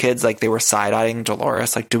 The kids, like, they were side-eyeing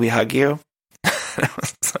Dolores, like, do we hug you? It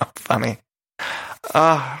was so funny.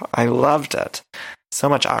 Oh, I loved it. So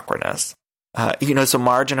much awkwardness. So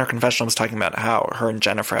Marge in her confessional was talking about how her and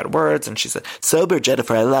Jennifer had words, and she said, sober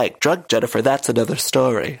Jennifer I like, drunk Jennifer, that's another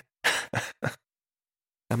story.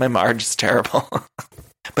 And my Marge is terrible.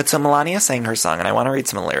 But so Melania sang her song, and I want to read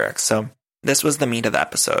some lyrics. So this was the meat of the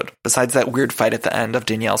episode, besides that weird fight at the end of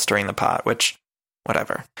Danielle stirring the pot, which,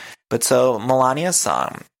 whatever. But so Melania's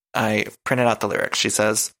song, I printed out the lyrics. She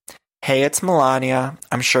says, hey, it's Melania.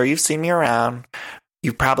 I'm sure you've seen me around.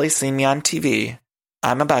 You've probably seen me on TV.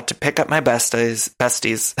 I'm about to pick up my besties,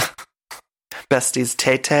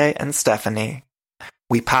 Tay-Tay and Stephanie.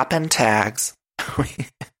 We pop in tags.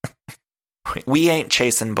 We ain't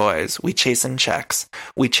chasing boys. We chasing checks.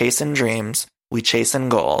 We chasing dreams. We chasing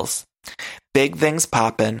goals. Big things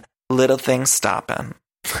poppin', little things stoppin'.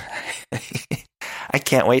 I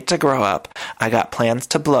can't wait to grow up. I got plans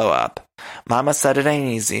to blow up. Mama said it ain't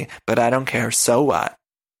easy, but I don't care, so what?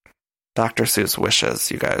 Dr. Seuss wishes,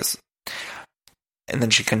 you guys. And then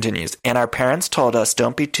she continues, and our parents told us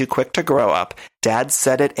don't be too quick to grow up. Dad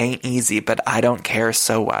said it ain't easy, but I don't care,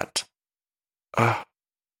 so what? Ugh.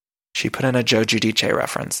 She put in a Joe Giudice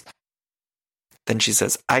reference. Then she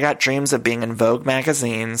says, I got dreams of being in Vogue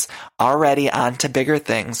magazines, already on to bigger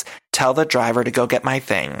things. Tell the driver to go get my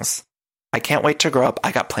things. I can't wait to grow up.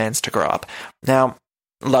 I got plans to grow up. Now,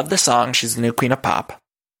 love the song. She's the new queen of pop.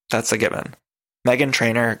 That's a given. Meghan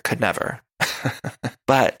Trainor could never.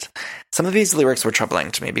 But some of these lyrics were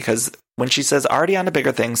troubling to me because when she says, already on to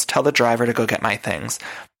bigger things, tell the driver to go get my things,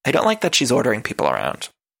 I don't like that she's ordering people around.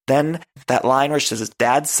 Then that line where she says,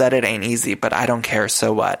 Dad said it ain't easy, but I don't care,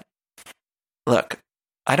 so what? Look,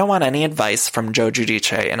 I don't want any advice from Joe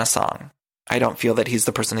Giudice in a song. I don't feel that he's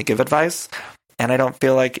the person to give advice, and I don't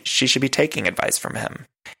feel like she should be taking advice from him.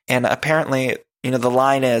 And apparently, the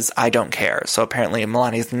line is, I don't care. So apparently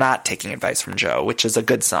Melania's not taking advice from Joe, which is a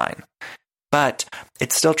good sign. But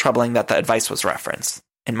it's still troubling that the advice was referenced,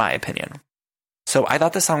 in my opinion. So I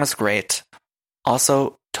thought the song was great.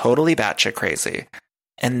 Also, totally batshit crazy.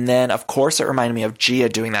 And then, of course, it reminded me of Gia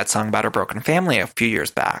doing that song about her broken family a few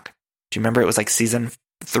years back. Do you remember? It was like season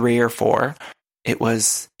 3 or 4. It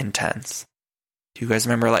was intense. Do you guys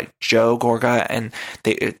remember like Joe Gorga and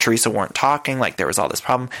Teresa weren't talking? Like there was all this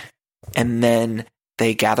problem. And then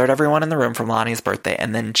they gathered everyone in the room for Melania's birthday.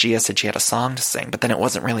 And then Gia said she had a song to sing, but then it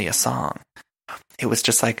wasn't really a song. It was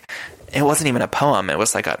just like, it wasn't even a poem. It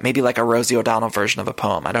was like maybe like a Rosie O'Donnell version of a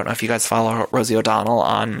poem. I don't know if you guys follow Rosie O'Donnell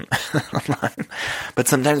online, but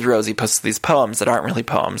sometimes Rosie posts these poems that aren't really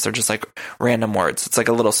poems. They're just like random words. It's like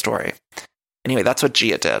a little story. Anyway, that's what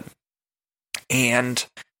Gia did. And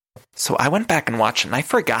so I went back and watched it, and I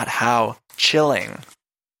forgot how chilling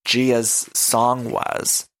Gia's song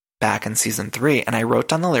was back in season 3. And I wrote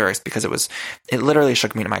down the lyrics because it literally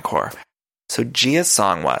shook me to my core. So Gia's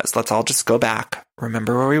song was, let's all just go back,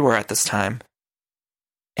 remember where we were at this time,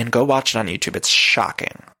 and go watch it on YouTube. It's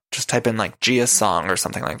shocking. Just type in like Gia's song or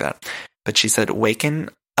something like that. But she said, waking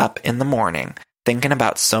up in the morning, thinking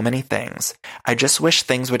about so many things. I just wish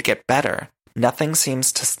things would get better. Nothing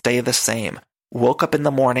seems to stay the same. Woke up in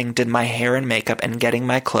the morning, did my hair and makeup and getting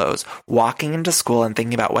my clothes, walking into school and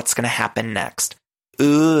thinking about what's going to happen next.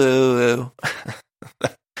 Ooh.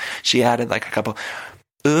 She added like a couple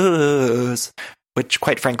oohs, which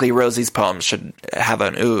quite frankly, Rosie's poems should have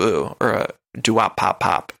an ooh or a doo-wop pop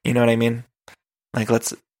pop. You know what I mean? Like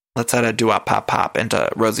let's add a doo-wop pop pop into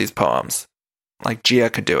Rosie's poems. Like Gia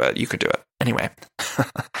could do it. You could do it. Anyway.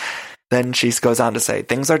 Then she goes on to say,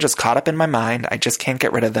 things are just caught up in my mind. I just can't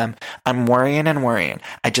get rid of them. I'm worrying and worrying.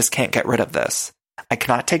 I just can't get rid of this. I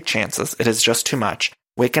cannot take chances. It is just too much.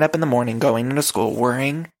 Waking up in the morning, going into school,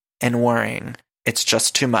 worrying and worrying. It's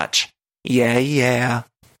just too much. Yeah, yeah.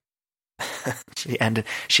 She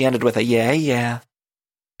ended with a yeah, yeah.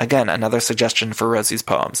 Again, another suggestion for Rosie's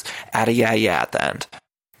poems. Add a yeah, yeah at the end.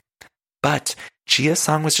 But Gia's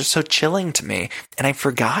song was just so chilling to me, and I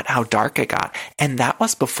forgot how dark it got. And that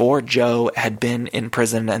was before Joe had been in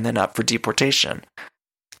prison and then up for deportation.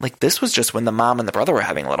 Like, this was just when the mom and the brother were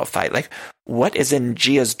having a little fight. Like, what is in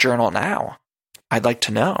Gia's journal now? I'd like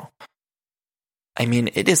to know. I mean,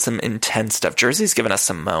 it is some intense stuff. Jersey's given us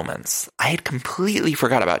some moments. I had completely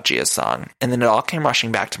forgot about Gia's song, and then it all came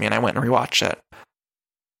rushing back to me, and I went and rewatched it.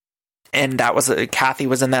 And that was, Kathy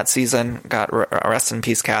was in that season. God, rest in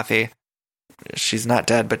peace, Kathy. She's not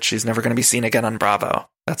dead, but she's never going to be seen again on Bravo.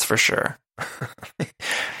 That's for sure.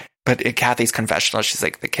 But in Kathy's confessional, she's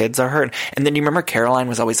like, the kids are hurt. And then you remember Caroline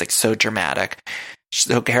was always like so dramatic.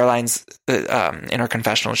 So Caroline's in her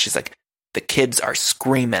confessional, she's like, the kids are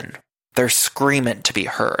screaming. They're screaming to be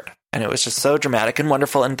heard. And it was just so dramatic and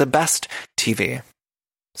wonderful and the best TV.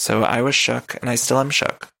 So I was shook, and I still am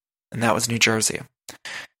shook. And that was New Jersey.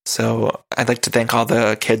 So I'd like to thank all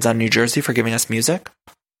the kids on New Jersey for giving us music.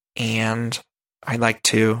 And I'd like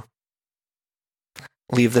to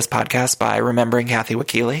leave this podcast by remembering Kathy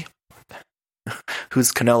Wakili,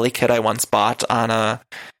 whose cannoli kit I once bought on a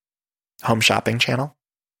home shopping channel,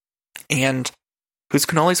 and whose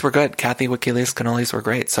cannolis were good. Kathy Wakili's cannolis were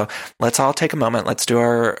great. So let's all take a moment. Let's do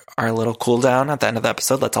our little cool down at the end of the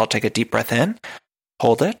episode. Let's all take a deep breath in,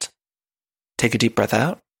 hold it, take a deep breath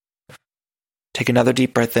out, take another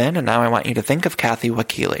deep breath in, and now I want you to think of Kathy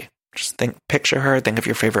Wakili. Just picture her, think of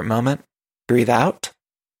your favorite moment, breathe out.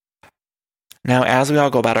 Now, as we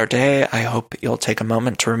all go about our day, I hope you'll take a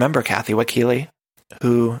moment to remember Kathy Wakili,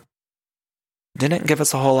 who didn't give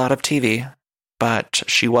us a whole lot of TV, but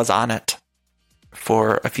she was on it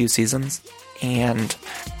for a few seasons, and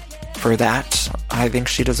for that, I think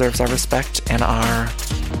she deserves our respect and our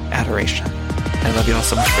adoration. I love you all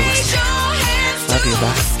so much for listening. Love you,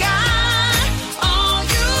 bye.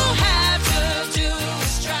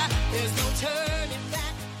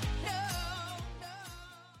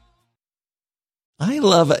 I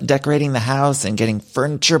love decorating the house and getting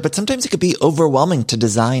furniture, but sometimes it could be overwhelming to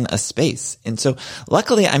design a space. And so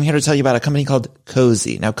luckily, I'm here to tell you about a company called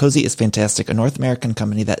Cozy. Now, Cozy is fantastic, a North American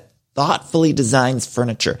company that thoughtfully designs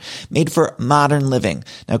furniture made for modern living.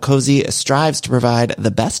 Now, Cozy strives to provide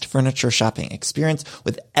the best furniture shopping experience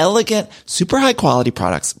with elegant, super high quality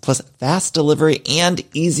products, plus fast delivery and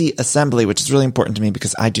easy assembly, which is really important to me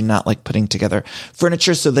because I do not like putting together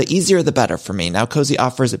furniture. So the easier, the better for me. Now, Cozy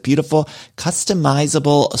offers beautiful,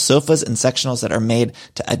 customizable sofas and sectionals that are made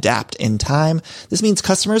to adapt in time. This means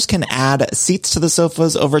customers can add seats to the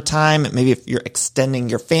sofas over time. Maybe if you're extending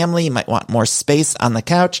your family, you might want more space on the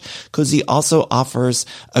couch. Cozy also offers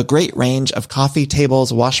a great range of coffee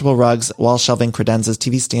tables, washable rugs, wall shelving, credenzas,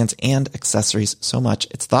 TV stands, and accessories. So much.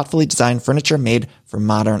 It's thoughtfully designed furniture made for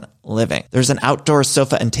modern living. There's an outdoor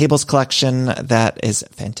sofa and tables collection that is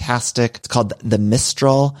fantastic. It's called the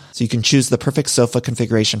Mistral. So you can choose the perfect sofa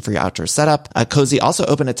configuration for your outdoor setup. Cozy also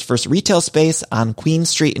opened its first retail space on Queen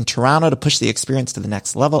Street in Toronto to push the experience to the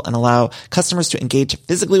next level and allow customers to engage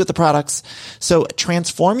physically with the products. So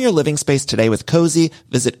transform your living space today with Cozy.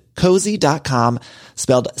 Visit Cozy.com,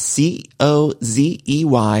 spelled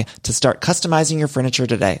COZEY, to start customizing your furniture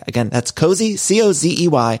today. Again, that's Cozy,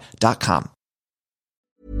 COZEY.com.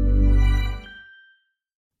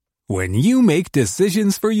 When you make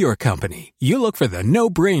decisions for your company, you look for the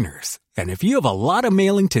no-brainers. And if you have a lot of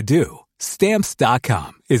mailing to do,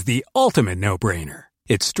 Stamps.com is the ultimate no-brainer.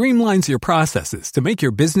 It streamlines your processes to make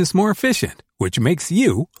your business more efficient, which makes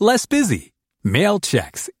you less busy. Mail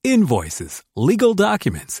checks, invoices, legal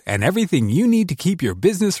documents, and everything you need to keep your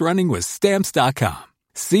business running with Stamps.com.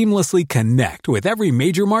 Seamlessly connect with every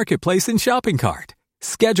major marketplace and shopping cart.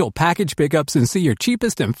 Schedule package pickups and see your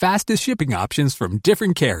cheapest and fastest shipping options from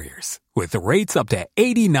different carriers, with rates up to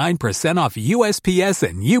 89% off USPS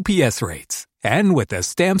and UPS rates. And with the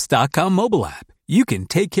Stamps.com mobile app, you can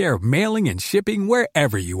take care of mailing and shipping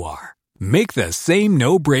wherever you are. Make the same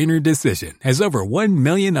no-brainer decision as over 1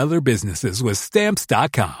 million other businesses with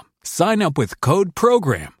Stamps.com. Sign up with code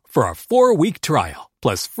PROGRAM for a 4-week trial,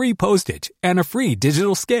 plus free postage and a free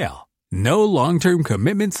digital scale. No long-term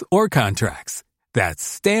commitments or contracts. That's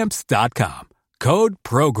Stamps.com. Code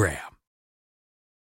PROGRAM.